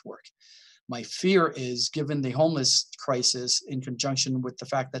mental health work. My fear is, given the homeless crisis in conjunction with the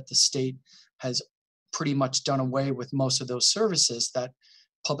fact that the state has pretty much done away with most of those services that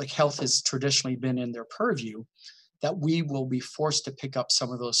public health has traditionally been in their purview, that we will be forced to pick up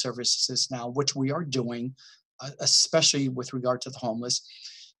some of those services now, which we are doing, especially with regard to the homeless.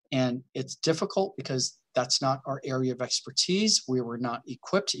 And it's difficult because that's not our area of expertise. We were not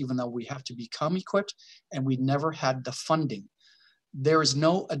equipped, even though we have to become equipped, and we never had the funding. There is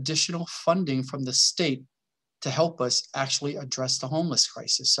no additional funding from the state to help us actually address the homeless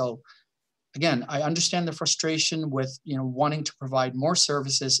crisis. So again, I understand the frustration with wanting to provide more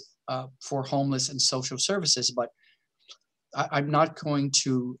services for homeless and social services, but I'm not going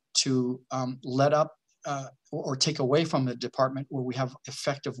to let up or take away from the department where we have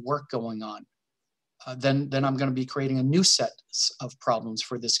effective work going on. Then I'm going to be creating a new set of problems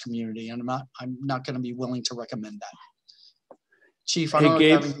for this community, and I'm not going to be willing to recommend that. Chief, I don't know if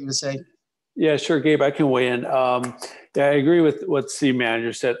you have anything to say. Yeah, sure, Gabe, I can weigh in. Yeah, I agree with what City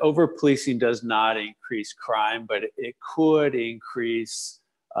Manager said. Over-policing does not increase crime, but it could increase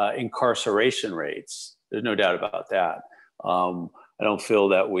incarceration rates. There's no doubt about that. I don't feel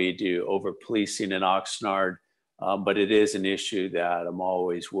that we do over-policing in Oxnard, but it is an issue that I'm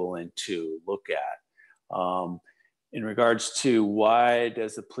always willing to look at. In regards to why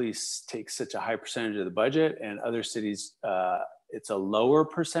does the police take such a high percentage of the budget and other cities, it's a lower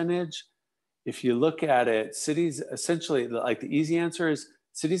percentage. If you look at it, cities essentially, like the easy answer is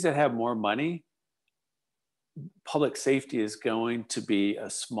cities that have more money, public safety is going to be a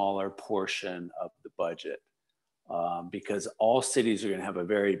smaller portion of the budget because all cities are going to have a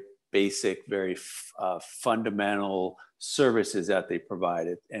very basic, very fundamental services that they provide.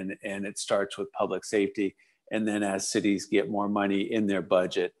 And it starts with public safety. And then as cities get more money in their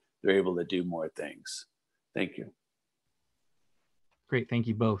budget, they're able to do more things. Thank you. Great, thank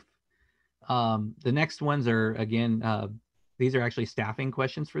you both. The next ones are, again, these are actually staffing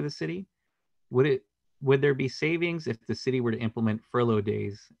questions for the city. Would there be savings if the city were to implement furlough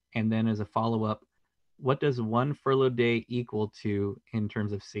days? And then as a follow-up, what does one furlough day equal to in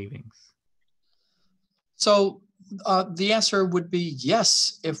terms of savings? So the answer would be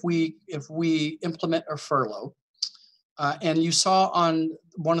yes, if we implement a furlough. And you saw on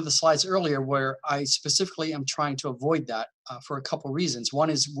one of the slides earlier where I specifically am trying to avoid that for a couple of reasons. One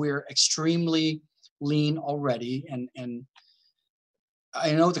is we're extremely lean already, and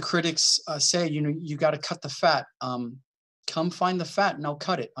I know the critics say, you know, you got to cut the fat. Come find the fat and I'll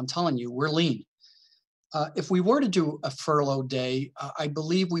cut it. I'm telling you, we're lean. If we were to do a furlough day, I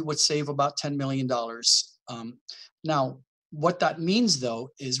believe we would save about $10 million. Now, what that means, though,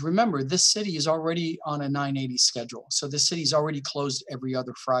 is remember, this city is already on a 980 schedule. So this city is already closed every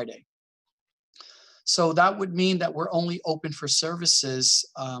other Friday. So that would mean that we're only open for services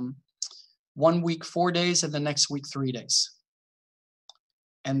 1 week, 4 days, and the next week, 3 days.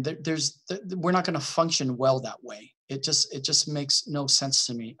 And we're not going to function well that way. It just makes no sense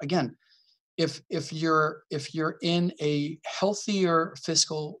to me. Again, if you're in a healthier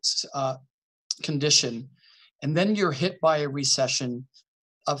fiscal condition, and then you're hit by a recession,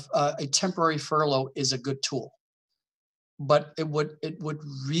 a temporary furlough is a good tool, but it would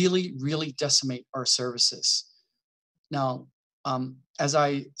really decimate our services. Now, as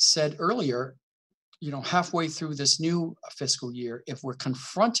I said earlier, you know, halfway through this new fiscal year, if we're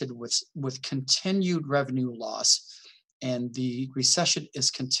confronted with continued revenue loss, and the recession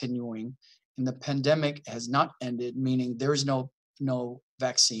is continuing, and the pandemic has not ended, meaning there's no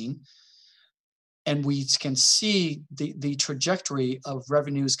vaccine, and we can see the trajectory of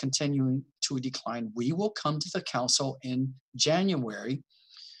revenues continuing to decline, we will come to the council in January,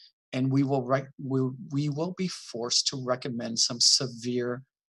 and we will be forced to recommend some severe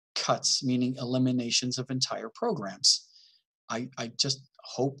cuts, meaning eliminations of entire programs. I just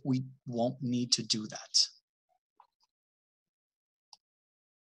hope we won't need to do that.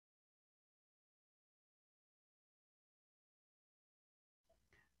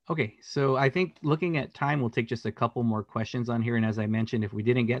 Okay, so I think looking at time, we'll take just a couple more questions on here. And as I mentioned, if we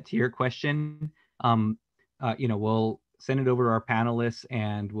didn't get to your question, you know, we'll send it over to our panelists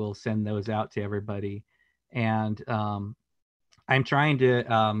and we'll send those out to everybody. And I'm trying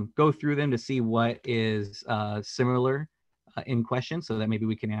to go through them to see what is similar in questions so that maybe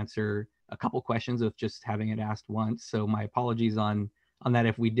we can answer a couple questions with just having it asked once. So my apologies on that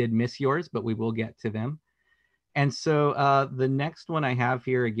if we did miss yours, but we will get to them. And so the next one I have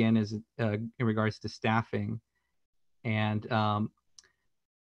here again is in regards to staffing. And so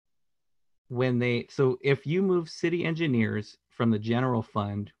if you move city engineers from the general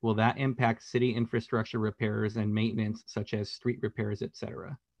fund, will that impact city infrastructure repairs and maintenance, such as street repairs, et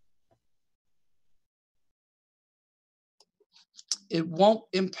cetera? It won't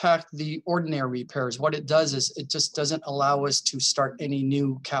impact the ordinary repairs. What it does is it just doesn't allow us to start any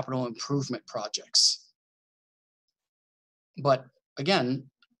new capital improvement projects. But again,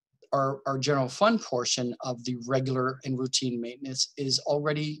 our general fund portion of the regular and routine maintenance is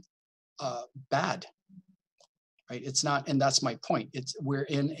already bad, right? It's not, and that's my point. We're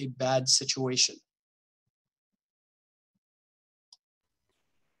in a bad situation.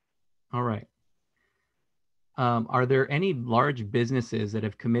 All right. Are there any large businesses that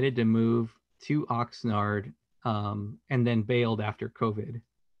have committed to move to Oxnard and then bailed after COVID?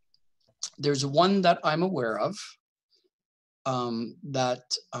 There's one that I'm aware of that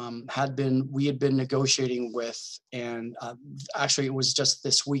we had been negotiating with, and actually it was just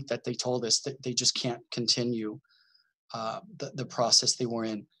this week that they told us that they just can't continue the process they were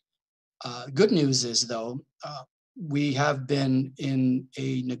in. Good news is though, we have been in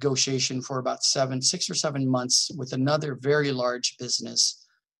a negotiation for about 6 or 7 months with another very large business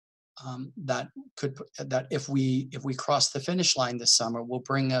that if we cross the finish line this summer, will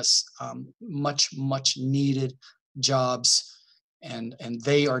bring us much needed jobs, and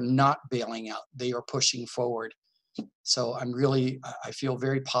they are not bailing out. They are pushing forward. So I feel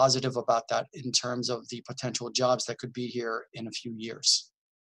very positive about that in terms of the potential jobs that could be here in a few years.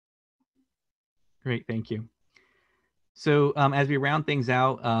 Great, thank you. So as we round things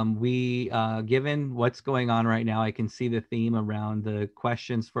out, given what's going on right now, I can see the theme around the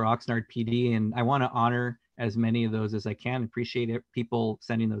questions for Oxnard PD, and I want to honor as many of those as I can. Appreciate it, people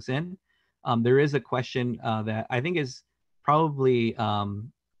sending those in. There is a question that I think is probably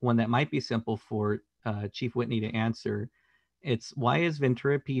one that might be simple for Chief Whitney to answer. It's, why is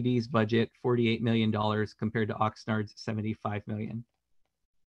Ventura PD's budget $48 million compared to Oxnard's $75 million?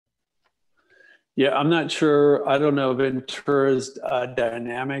 Yeah, I'm not sure. I don't know Ventura's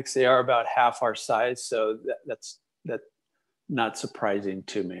dynamics. They are about half our size, so that's not surprising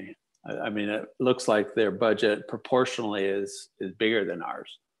to me. I mean, it looks like their budget proportionally is bigger than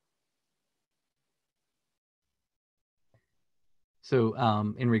ours.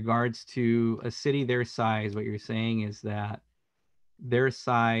 So in regards to a city their size, what you're saying is that their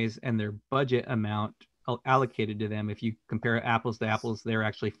size and their budget amount allocated to them, if you compare apples to apples, they're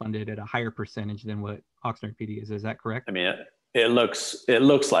actually funded at a higher percentage than what Oxnard PD is. Is that correct? I mean, it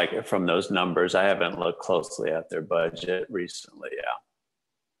looks like it from those numbers. I haven't looked closely at their budget recently.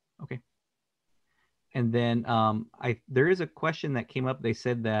 Yeah. Okay. And then there is a question that came up. They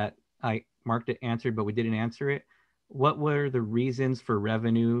said that I marked it answered, but we didn't answer it. What were the reasons for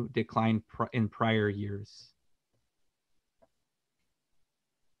revenue decline in prior years?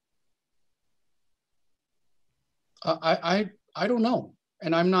 I don't know,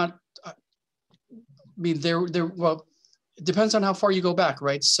 and I'm not. I mean, well, it depends on how far you go back,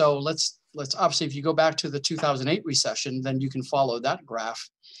 right? So let's obviously, if you go back to the 2008 recession, then you can follow that graph.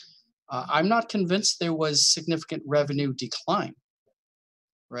 I'm not convinced there was significant revenue decline,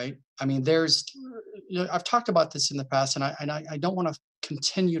 right? I mean, I've talked about this in the past, and I don't want to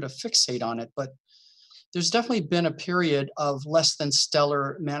continue to fixate on it, but there's definitely been a period of less than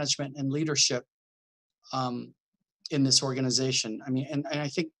stellar management and leadership in this organization. I mean, and I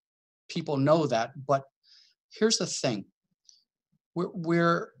think people know that, but here's the thing.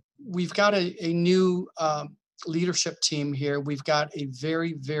 We've got a new leadership team here. We've got a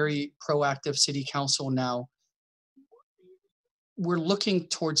very, very proactive city council now. We're looking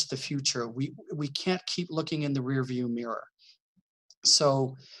towards the future. We can't keep looking in the rearview mirror.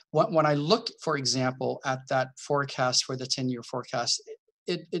 So when I look, for example, at that forecast for the 10-year forecast,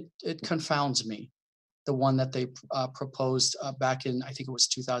 it confounds me. The one that they proposed back in, I think it was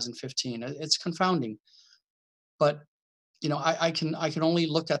 2015. It's confounding, but you know, I can only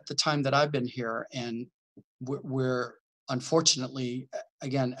look at the time that I've been here, and we're unfortunately,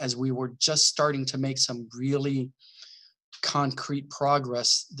 again, as we were just starting to make some really concrete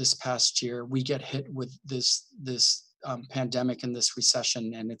progress this past year, we get hit with this pandemic and this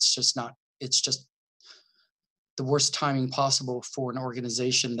recession, and it's just the worst timing possible for an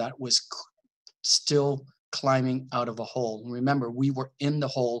organization that was still climbing out of a hole. Remember, we were in the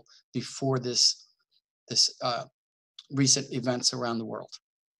hole before this recent events around the world.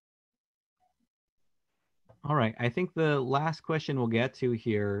 All right, I think the last question we'll get to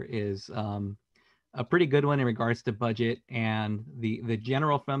here is a pretty good one in regards to budget and the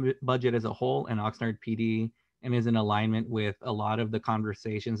general fund budget as a whole in Oxnard PD, and is in alignment with a lot of the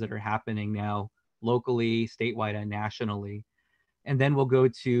conversations that are happening now locally, statewide, and nationally. And then we'll go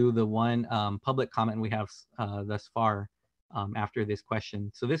to the one public comment we have thus far after this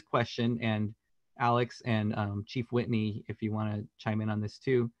question. So this question, and Alex and Chief Whitney, if you want to chime in on this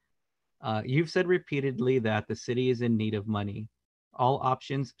too, you've said repeatedly that the city is in need of money. All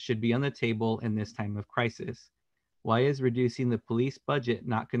options should be on the table in this time of crisis. Why is reducing the police budget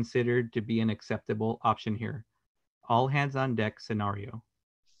not considered to be an acceptable option here? All hands on deck scenario.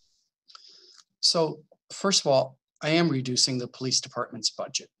 So first of all, I am reducing the police department's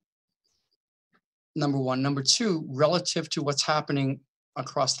budget. Number one. Number two, relative to what's happening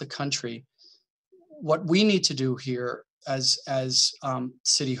across the country, what we need to do here as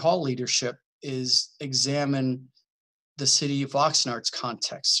City Hall leadership is examine the city of Oxnard's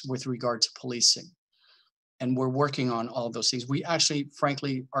context with regard to policing. And we're working on all those things. We actually,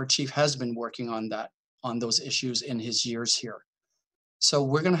 frankly, our chief has been working on those issues in his years here. So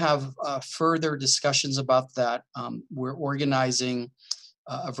we're going to have further discussions about that. We're organizing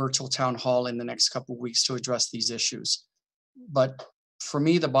a virtual town hall in the next couple of weeks to address these issues. But for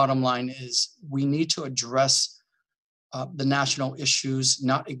me, the bottom line is we need to address the national issues,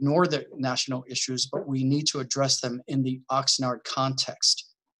 not ignore the national issues, but we need to address them in the Oxnard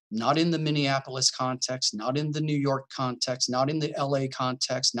context, not in the Minneapolis context, not in the New York context, not in the LA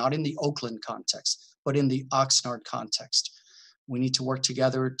context, not in the Oakland context, but in the Oxnard context. We need to work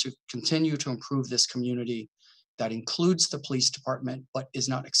together to continue to improve this community that includes the police department, but is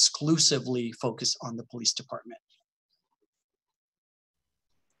not exclusively focused on the police department.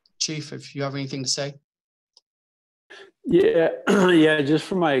 Chief, if you have anything to say. Yeah, yeah. Just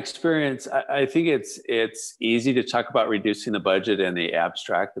from my experience, I think it's easy to talk about reducing the budget and the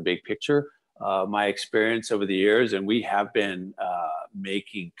abstract, the big picture. My experience over the years, and we have been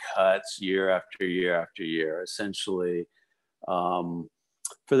making cuts year after year after year. Essentially, for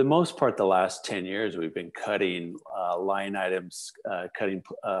the most part, the last 10 years, we've been cutting line items, cutting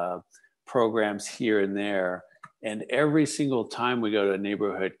programs here and there. And every single time we go to a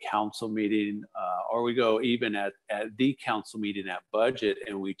neighborhood council meeting, or we go even at the council meeting at budget,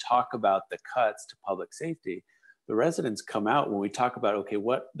 and we talk about the cuts to public safety, the residents come out when we talk about, okay,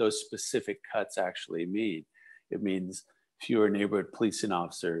 what those specific cuts actually mean. It means fewer neighborhood policing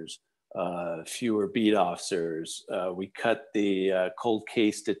officers, fewer beat officers. We cut the cold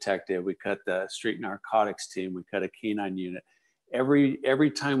case detective. We cut the street narcotics team. We cut a canine unit.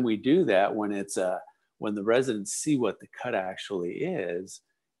 Every time we do that, when the residents see what the cut actually is,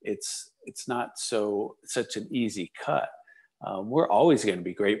 it's not such an easy cut. We're always going to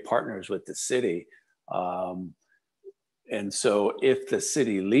be great partners with the city. And so if the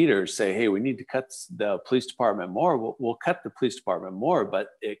city leaders say, hey, we need to cut the police department more, we'll cut the police department more, but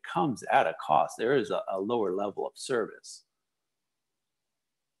it comes at a cost. There is a lower level of service.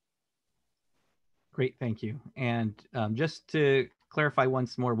 Great, thank you. And just to clarify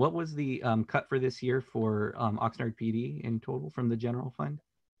once more, what was the cut for this year for Oxnard PD in total from the general fund?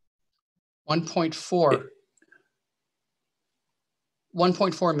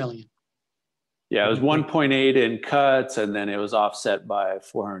 1.4 million. Yeah, it was 1.8 in cuts, and then it was offset by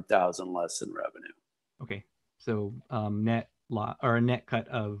 400,000 less in revenue. Okay, so net cut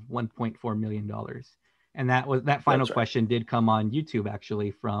of $1.4 million, and that final question did come on YouTube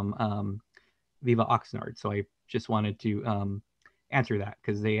actually from Viva Oxnard. So I just wanted to answer that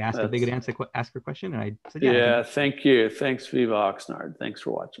because they asked if they could ask a question, and I said yeah. Thank you. Thanks, Viva Oxnard. Thanks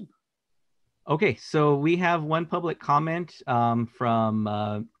for watching. Okay, so we have one public comment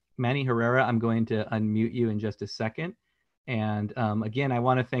from Manny Herrera. I'm going to unmute you in just a second. And again, I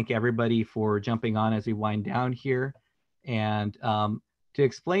want to thank everybody for jumping on as we wind down here. And to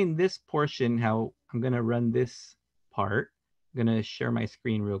explain this portion, how I'm going to run this part, I'm going to share my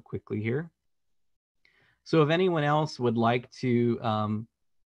screen real quickly here. So if anyone else would like to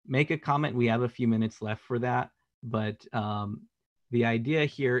make a comment, we have a few minutes left for that. But the idea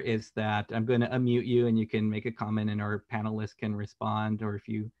here is that I'm going to unmute you and you can make a comment and our panelists can respond. Or if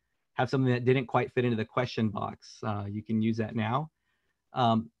you have something that didn't quite fit into the question box, you can use that now.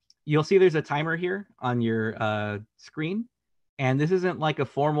 You'll see there's a timer here on your screen. And this isn't like a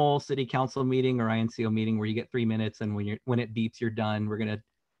formal city council meeting or INCO meeting where you get 3 minutes and when it beeps, you're done. We're going to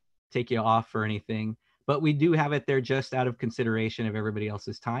take you off or anything. But we do have it there just out of consideration of everybody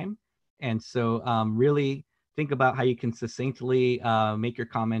else's time. And so really think about how you can succinctly make your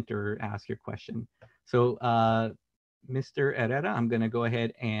comment or ask your question. So Mr. Herrera, I'm going to go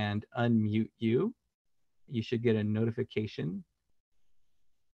ahead and unmute you. You should get a notification.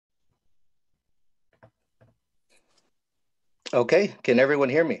 Okay, can everyone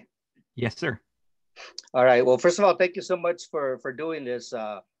hear me? Yes, sir. All right, well, first of all, thank you so much for doing this.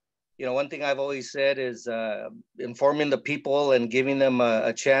 You know, one thing I've always said is informing the people and giving them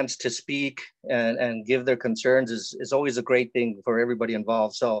a chance to speak and give their concerns is always a great thing for everybody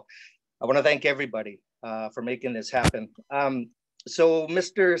involved. So I want to thank everybody for making this happen. So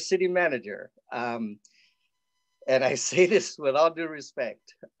Mr. City Manager, and I say this with all due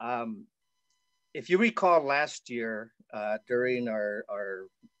respect, if you recall last year during our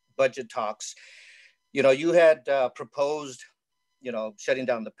budget talks, you know, you had proposed, you know, shutting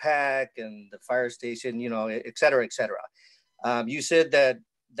down the PAC and the fire station, you know, et cetera, et cetera. You said that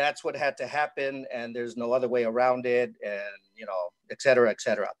that's what had to happen and there's no other way around it and, you know, et cetera, et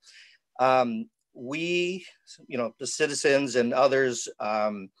cetera. We, you know, the citizens and others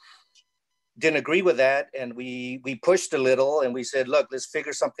didn't agree with that. And we pushed a little and we said, look, let's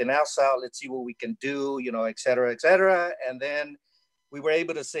figure something else out. Let's see what we can do, you know, et cetera, et cetera. And then we were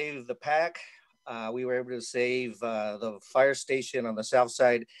able to save the PAC. We were able to save the fire station on the south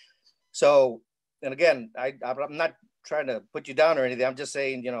side. So, and again, I'm not trying to put you down or anything. I'm just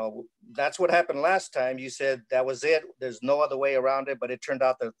saying, you know, that's what happened last time. You said that was it. There's no other way around it, but it turned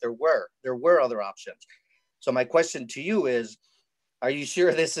out that there were other options. So my question to you is, are you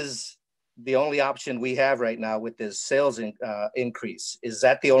sure this is the only option we have right now with this sales increase? Is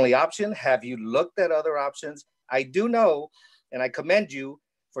that the only option? Have you looked at other options? I do know, and I commend you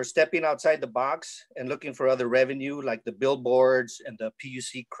for stepping outside the box and looking for other revenue, like the billboards and the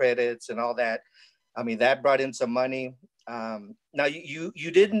PUC credits and all that. I mean, that brought in some money. Now, you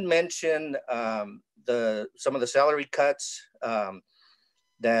didn't mention some of the salary cuts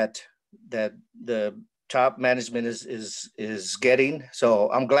that the top management is getting.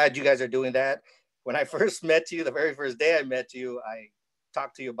 So I'm glad you guys are doing that. When I first met you, the very first day I met you, I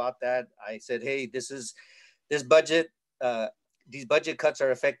talked to you about that. I said, hey, this budget, these budget cuts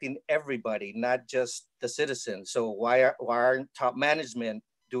are affecting everybody, not just the citizens. So why aren't top management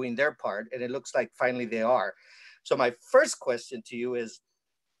doing their part? And it looks like finally they are. So my first question to you is,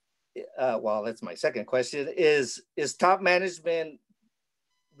 well, that's my second question, is top management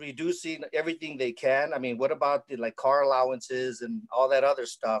reducing everything they can? I mean, what about the like car allowances and all that other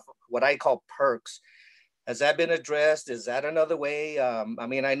stuff, what I call perks? Has that been addressed? Is that another way? I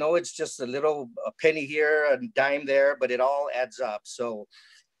mean, I know it's just a penny here, a dime there, but it all adds up. So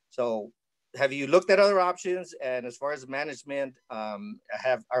have you looked at other options? And as far as management,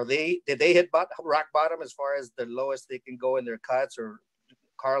 did they hit rock bottom as far as the lowest they can go in their cuts or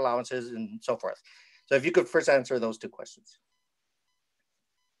car allowances and so forth? So if you could first answer those two questions.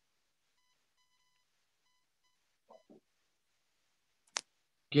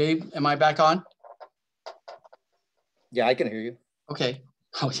 Gabe, am I back on? Yeah, I can hear you. Okay.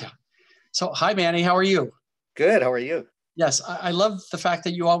 Oh, yeah. So, hi, Manny. How are you? Good. How are you? Yes, I love the fact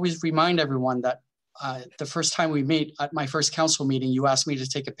that you always remind everyone that the first time we meet at my first council meeting, you asked me to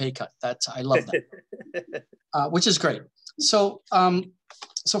take a pay cut. I love that, which is great. So,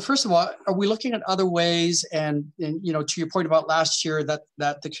 so first of all, are we looking at other ways? And you know, to your point about last year that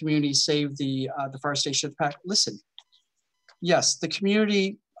the community saved the fire station pack. Listen, yes, the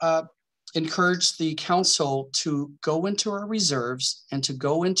community encouraged the council to go into our reserves and to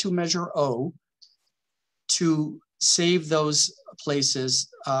go into Measure O to save those places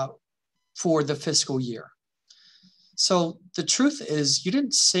for the fiscal year. So the truth is, you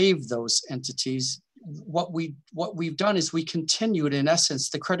didn't save those entities. What we've done is we continued, in essence,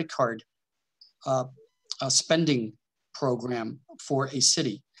 the credit card spending program for a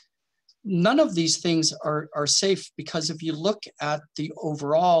city. None of these things are safe, because if you look at the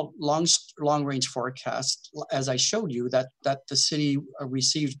overall long range forecast, as I showed you, that the city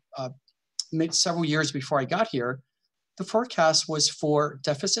received several years before I got here, the forecast was for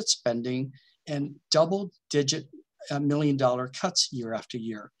deficit spending and double-digit million-dollar cuts year after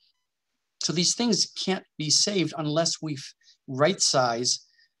year. So these things can't be saved unless we right-size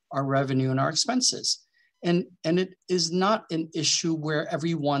our revenue and our expenses. And it is not an issue where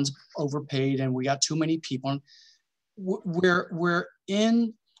everyone's overpaid and we got too many people. We're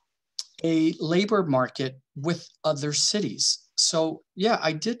in a labor market with other cities. So yeah,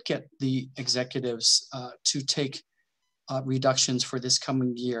 I did get the executives to take reductions for this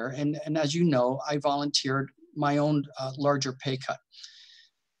coming year. And as you know, I volunteered my own larger pay cut.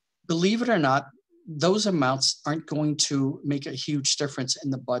 Believe it or not, those amounts aren't going to make a huge difference in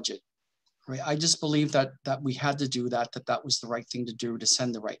the budget. Right? I just believe that we had to do that was the right thing to do to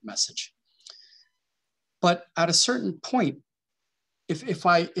send the right message. But at a certain point, if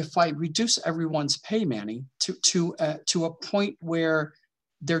I reduce everyone's pay, Manny, to a point where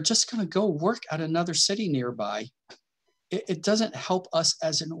they're just going to go work at another city nearby, it doesn't help us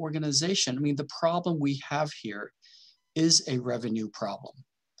as an organization. I mean, the problem we have here is a revenue problem.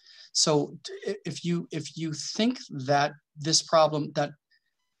 So if you think that this problem, that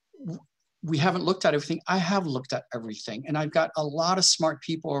we haven't looked at everything, I have looked at everything. And I've got a lot of smart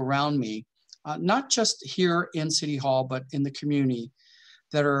people around me, not just here in City Hall, but in the community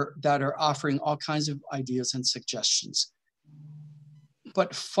that are offering all kinds of ideas and suggestions.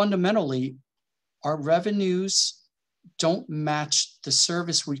 But fundamentally, our revenues don't match the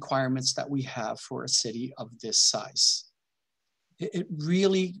service requirements that we have for a city of this size. It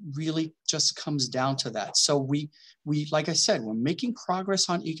really, really just comes down to that. So we, like I said, we're making progress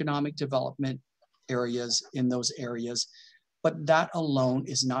on economic development areas in those areas, but that alone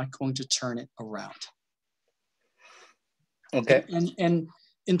is not going to turn it around. Okay. And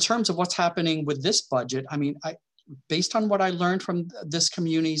in terms of what's happening with this budget, I mean, based on what I learned from this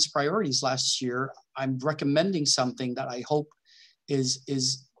community's priorities last year, I'm recommending something that I hope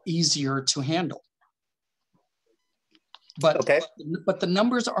is easier to handle. But, okay. But the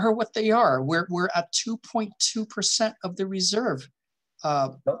numbers are what they are. We're at 2.2% of the reserve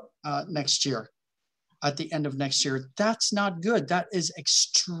next year. at the end of next year. That's not good. That is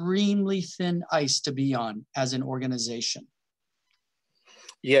extremely thin ice to be on as an organization.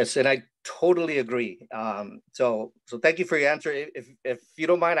 Yes, and I totally agree. So thank you for your answer. If you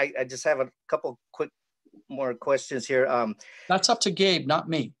don't mind, I just have a couple quick more questions here. That's up to Gabe, not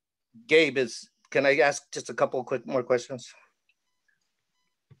me. Gabe, can I ask just a couple quick more questions?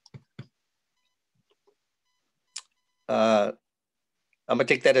 I'm gonna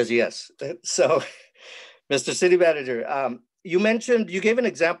take that as yes. So, Mr. City Manager, you gave an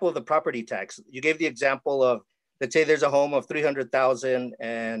example of the property tax. You gave the example of, let's say there's a home of 300,000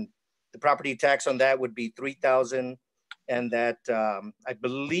 and the property tax on that would be 3,000, and that I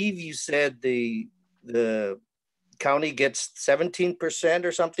believe you said the county gets 17%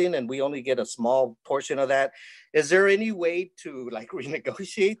 or something, and we only get a small portion of that. Is there any way to like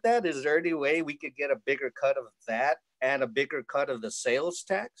renegotiate that? Is there any way we could get a bigger cut of that and a bigger cut of the sales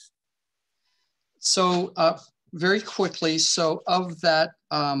tax? So very quickly, so of that,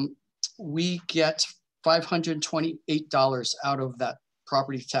 we get $528 out of that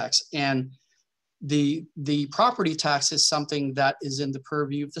property tax. And the property tax is something that is in the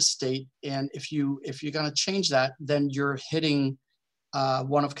purview of the state. And if you're going to change that, then you're hitting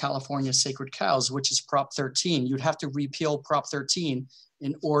one of California's sacred cows, which is Prop 13. You'd have to repeal Prop 13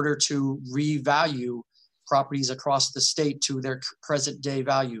 in order to revalue properties across the state to their present day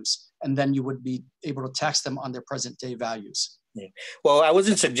values. And then you would be able to tax them on their present day values. Yeah. Well, I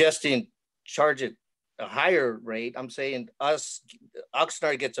wasn't suggesting charge it a higher rate. I'm saying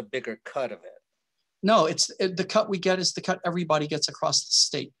Oxnard gets a bigger cut of it. No, the cut we get is the cut everybody gets across the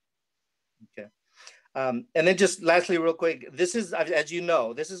state. Okay. And then just lastly, real quick, this is, as you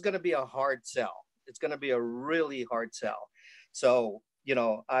know, this is going to be a hard sell. It's going to be a really hard sell. So, you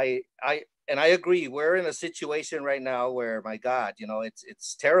know, I agree. We're in a situation right now where, my God, you know,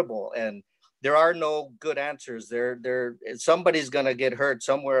 it's terrible, and there are no good answers. Somebody's going to get hurt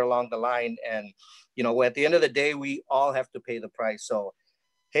somewhere along the line, and you know, at the end of the day, we all have to pay the price. So,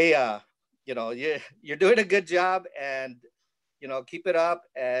 hey, you know, you're doing a good job, and you know, keep it up,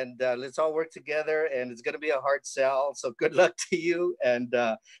 and let's all work together. And it's going to be a hard sell, so good luck to you. And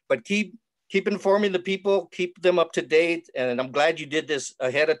but keep informing the people, keep them up to date. And I'm glad you did this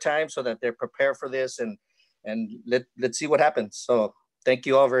ahead of time so that they're prepared for this. And let's see what happens. So thank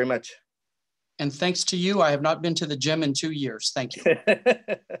you all very much. And thanks to you, I have not been to the gym in 2 years. Thank you.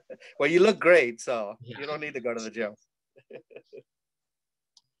 Well, you look great, so you don't need to go to the gym.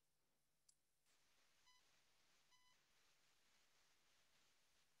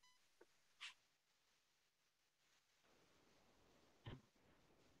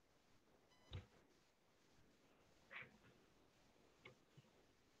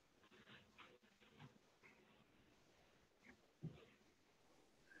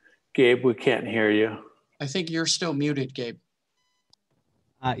 Gabe, we can't hear you. I think you're still muted, Gabe.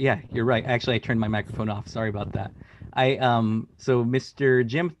 Yeah, you're right. Actually, I turned my microphone off. Sorry about that. So Mr.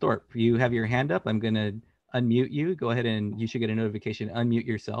 Jim Thorpe, you have your hand up. I'm going to unmute you. Go ahead, and you should get a notification. Unmute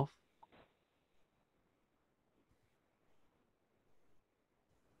yourself.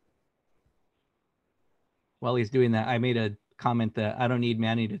 While he's doing that, I made a comment that I don't need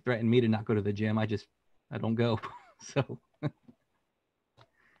Manny to threaten me to not go to the gym. I don't go. So.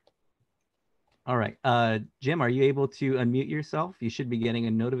 All right, Jim, are you able to unmute yourself? You should be getting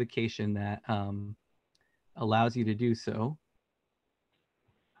a notification that allows you to do so.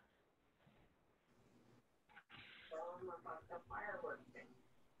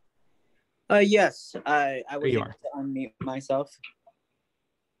 Yes, I was able to unmute myself.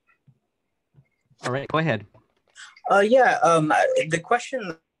 All right, go ahead. Yeah, the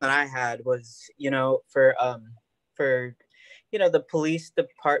question that I had was, you know, for you know, the police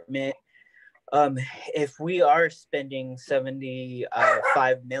department, if we are spending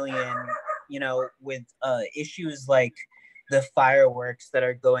 75 million, you know, with issues like the fireworks that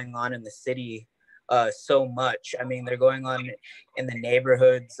are going on in the city so much. I mean, they're going on in the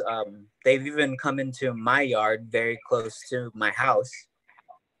neighborhoods. They've even come into my yard very close to my house.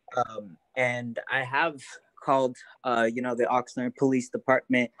 And I have called, you know, the Oxnard Police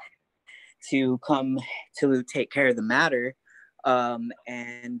Department to come to take care of the matter.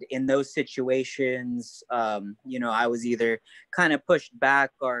 And in those situations, you know, I was either kind of pushed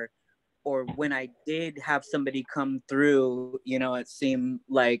back, or when I did have somebody come through, you know, it seemed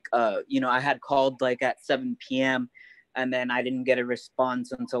like, you know, I had called like at 7 p.m. and then I didn't get a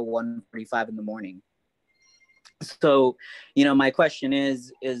response until 1:45 in the morning. So, you know, my question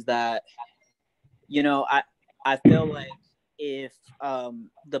is that, you know, I feel like if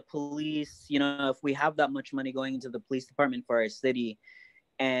the police, you know, if we have that much money going into the police department for our city,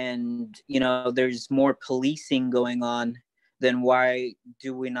 and, you know, there's more policing going on, then why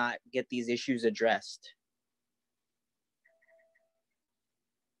do we not get these issues addressed?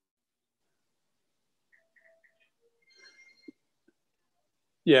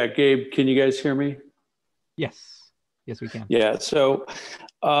 Yeah, Gabe, can you guys hear me? Yes. Yes, we can. Yeah, so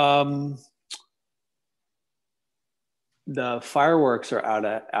the fireworks are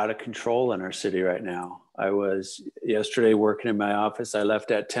out of control in our city right now. I was yesterday working in my office. I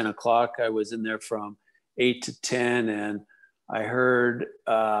left at 10 o'clock. I was in there from 8 to 10, and I heard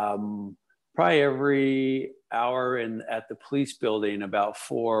probably every hour at the police building about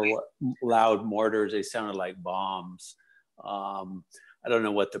 4 loud mortars. They sounded like bombs. I don't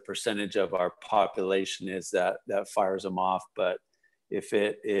know what the percentage of our population is that fires them off, but if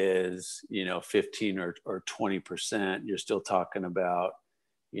it is, you know, 15 or 20%, you're still talking about,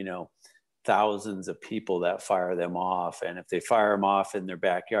 you know, thousands of people that fire them off. And if they fire them off in their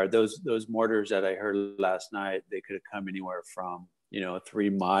backyard, those mortars that I heard last night, they could have come anywhere from, you know, a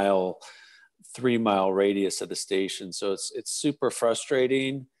 3-mile radius of the station. So it's super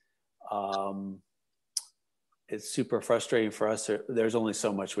frustrating. It's super frustrating for us. There's only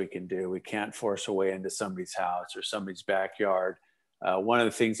so much we can do. We can't force a way into somebody's house or somebody's backyard. One of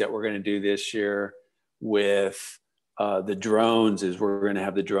the things that we're going to do this year with the drones is we're going to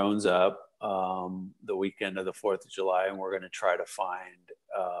have the drones up the weekend of the 4th of July, and we're going to try to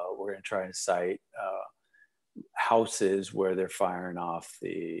cite houses where they're firing off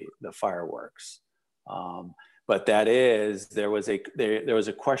the fireworks. But there was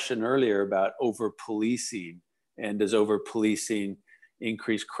a question earlier about over policing, and does over policing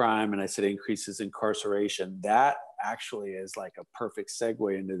increase crime? And I said increases incarceration. That actually is like a perfect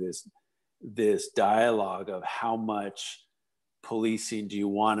segue into this dialogue of how much policing do you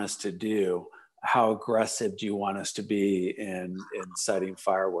want us to do? How aggressive do you want us to be in citing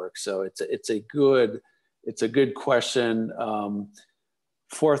fireworks? So it's a good question.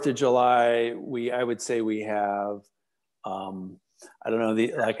 4th of July, I would say we have, I don't know,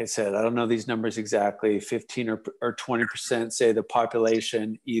 like I said, I don't know these numbers exactly, 15 or 20% say the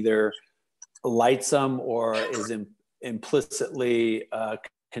population either lights them or is implicitly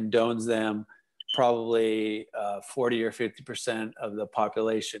condones them. Probably 40 or 50% of the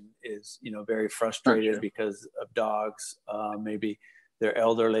population is, you know, very frustrated because of dogs. Maybe they're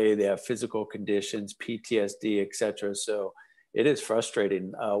elderly, they have physical conditions, PTSD, etc. So it is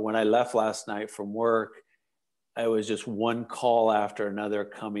frustrating. When I left last night from work, I was just one call after another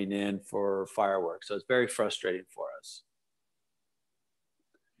coming in for fireworks. So it's very frustrating for us.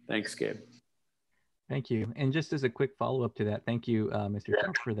 Thanks, Gabe. Thank you. And just as a quick follow-up to that, thank you, Mr.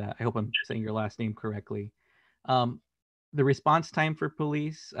 Trump, for that. I hope I'm saying your last name correctly. The response time for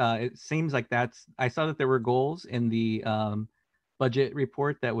police, it seems like I saw that there were goals in the budget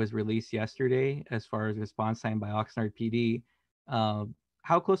report that was released yesterday as far as response time by Oxnard PD.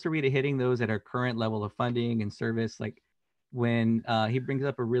 How close are we to hitting those at our current level of funding and service? Like when he brings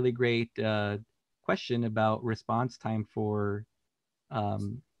up a really great question about response time for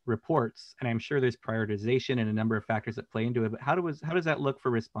reports, and I'm sure there's prioritization and a number of factors that play into it, but how does that look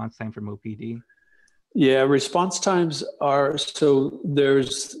for response time from OPD? Yeah, response times are, so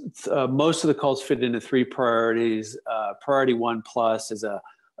there's most of the calls fit into 3 priorities. Priority 1 plus is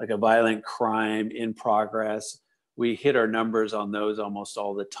like a violent crime in progress. We hit our numbers on those almost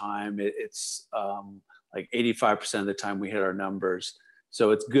all the time. It's like 85% of the time we hit our numbers.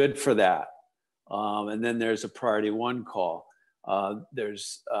 So it's good for that. And then there's a priority 1 call.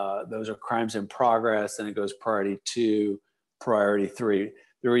 Those are crimes in progress, and it goes priority 2, priority 3.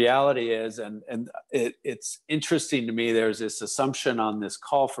 The reality is, and it's interesting to me, there's this assumption on this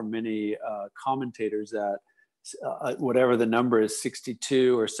call from many commentators that whatever the number is,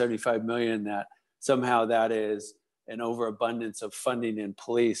 62 or 75 million, that somehow that is an overabundance of funding in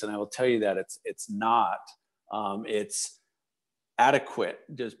police. And I will tell you that it's not. It's adequate,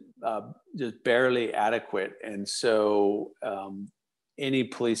 just barely adequate. And so any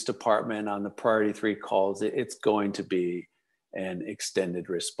police department on the priority 3 calls, it's going to be an extended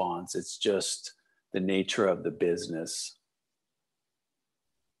response. It's just the nature of the business.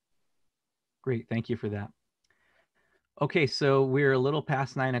 Great, thank you for that. Okay, so we're a little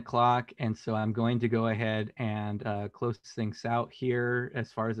past 9 o'clock, and so I'm going to go ahead and close things out here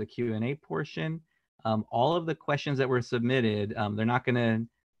as far as the Q&A portion. All of the questions that were submitted, they're not going to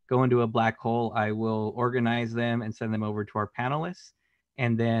go into a black hole. I will organize them and send them over to our panelists.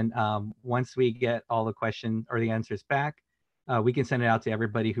 And then once we get all the questions or the answers back, we can send it out to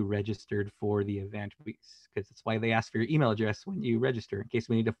everybody who registered for the event, because that's why they ask for your email address when you register, in case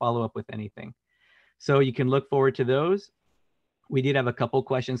we need to follow up with anything. So you can look forward to those. We did have a couple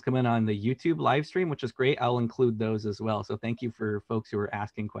questions come in on the YouTube live stream, which is great. I'll include those as well. So thank you for folks who are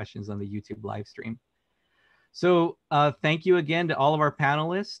asking questions on the YouTube live stream. So thank you again to all of our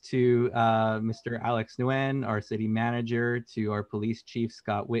panelists, to Mr. Alex Nguyen, our city manager, to our police chief,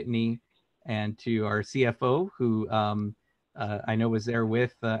 Scott Whitney, and to our CFO, who I know was there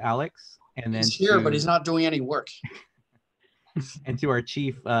with Alex. And then he's here, but he's not doing any work. And to our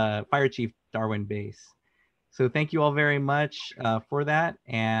fire chief, Darwin Base. So thank you all very much for that.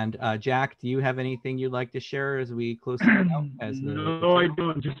 And Jack, do you have anything you'd like to share as we close it out? No, I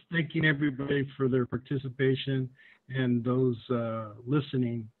don't. Just thanking everybody for their participation and those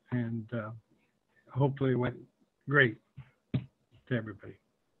listening. And hopefully it went great to everybody.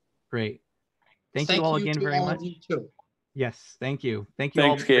 Great. Thank you all again very much. Yes, thank you. Thank you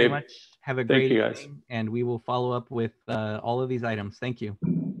all very much. Have a great evening, and we will follow up with all of these items. Thank you.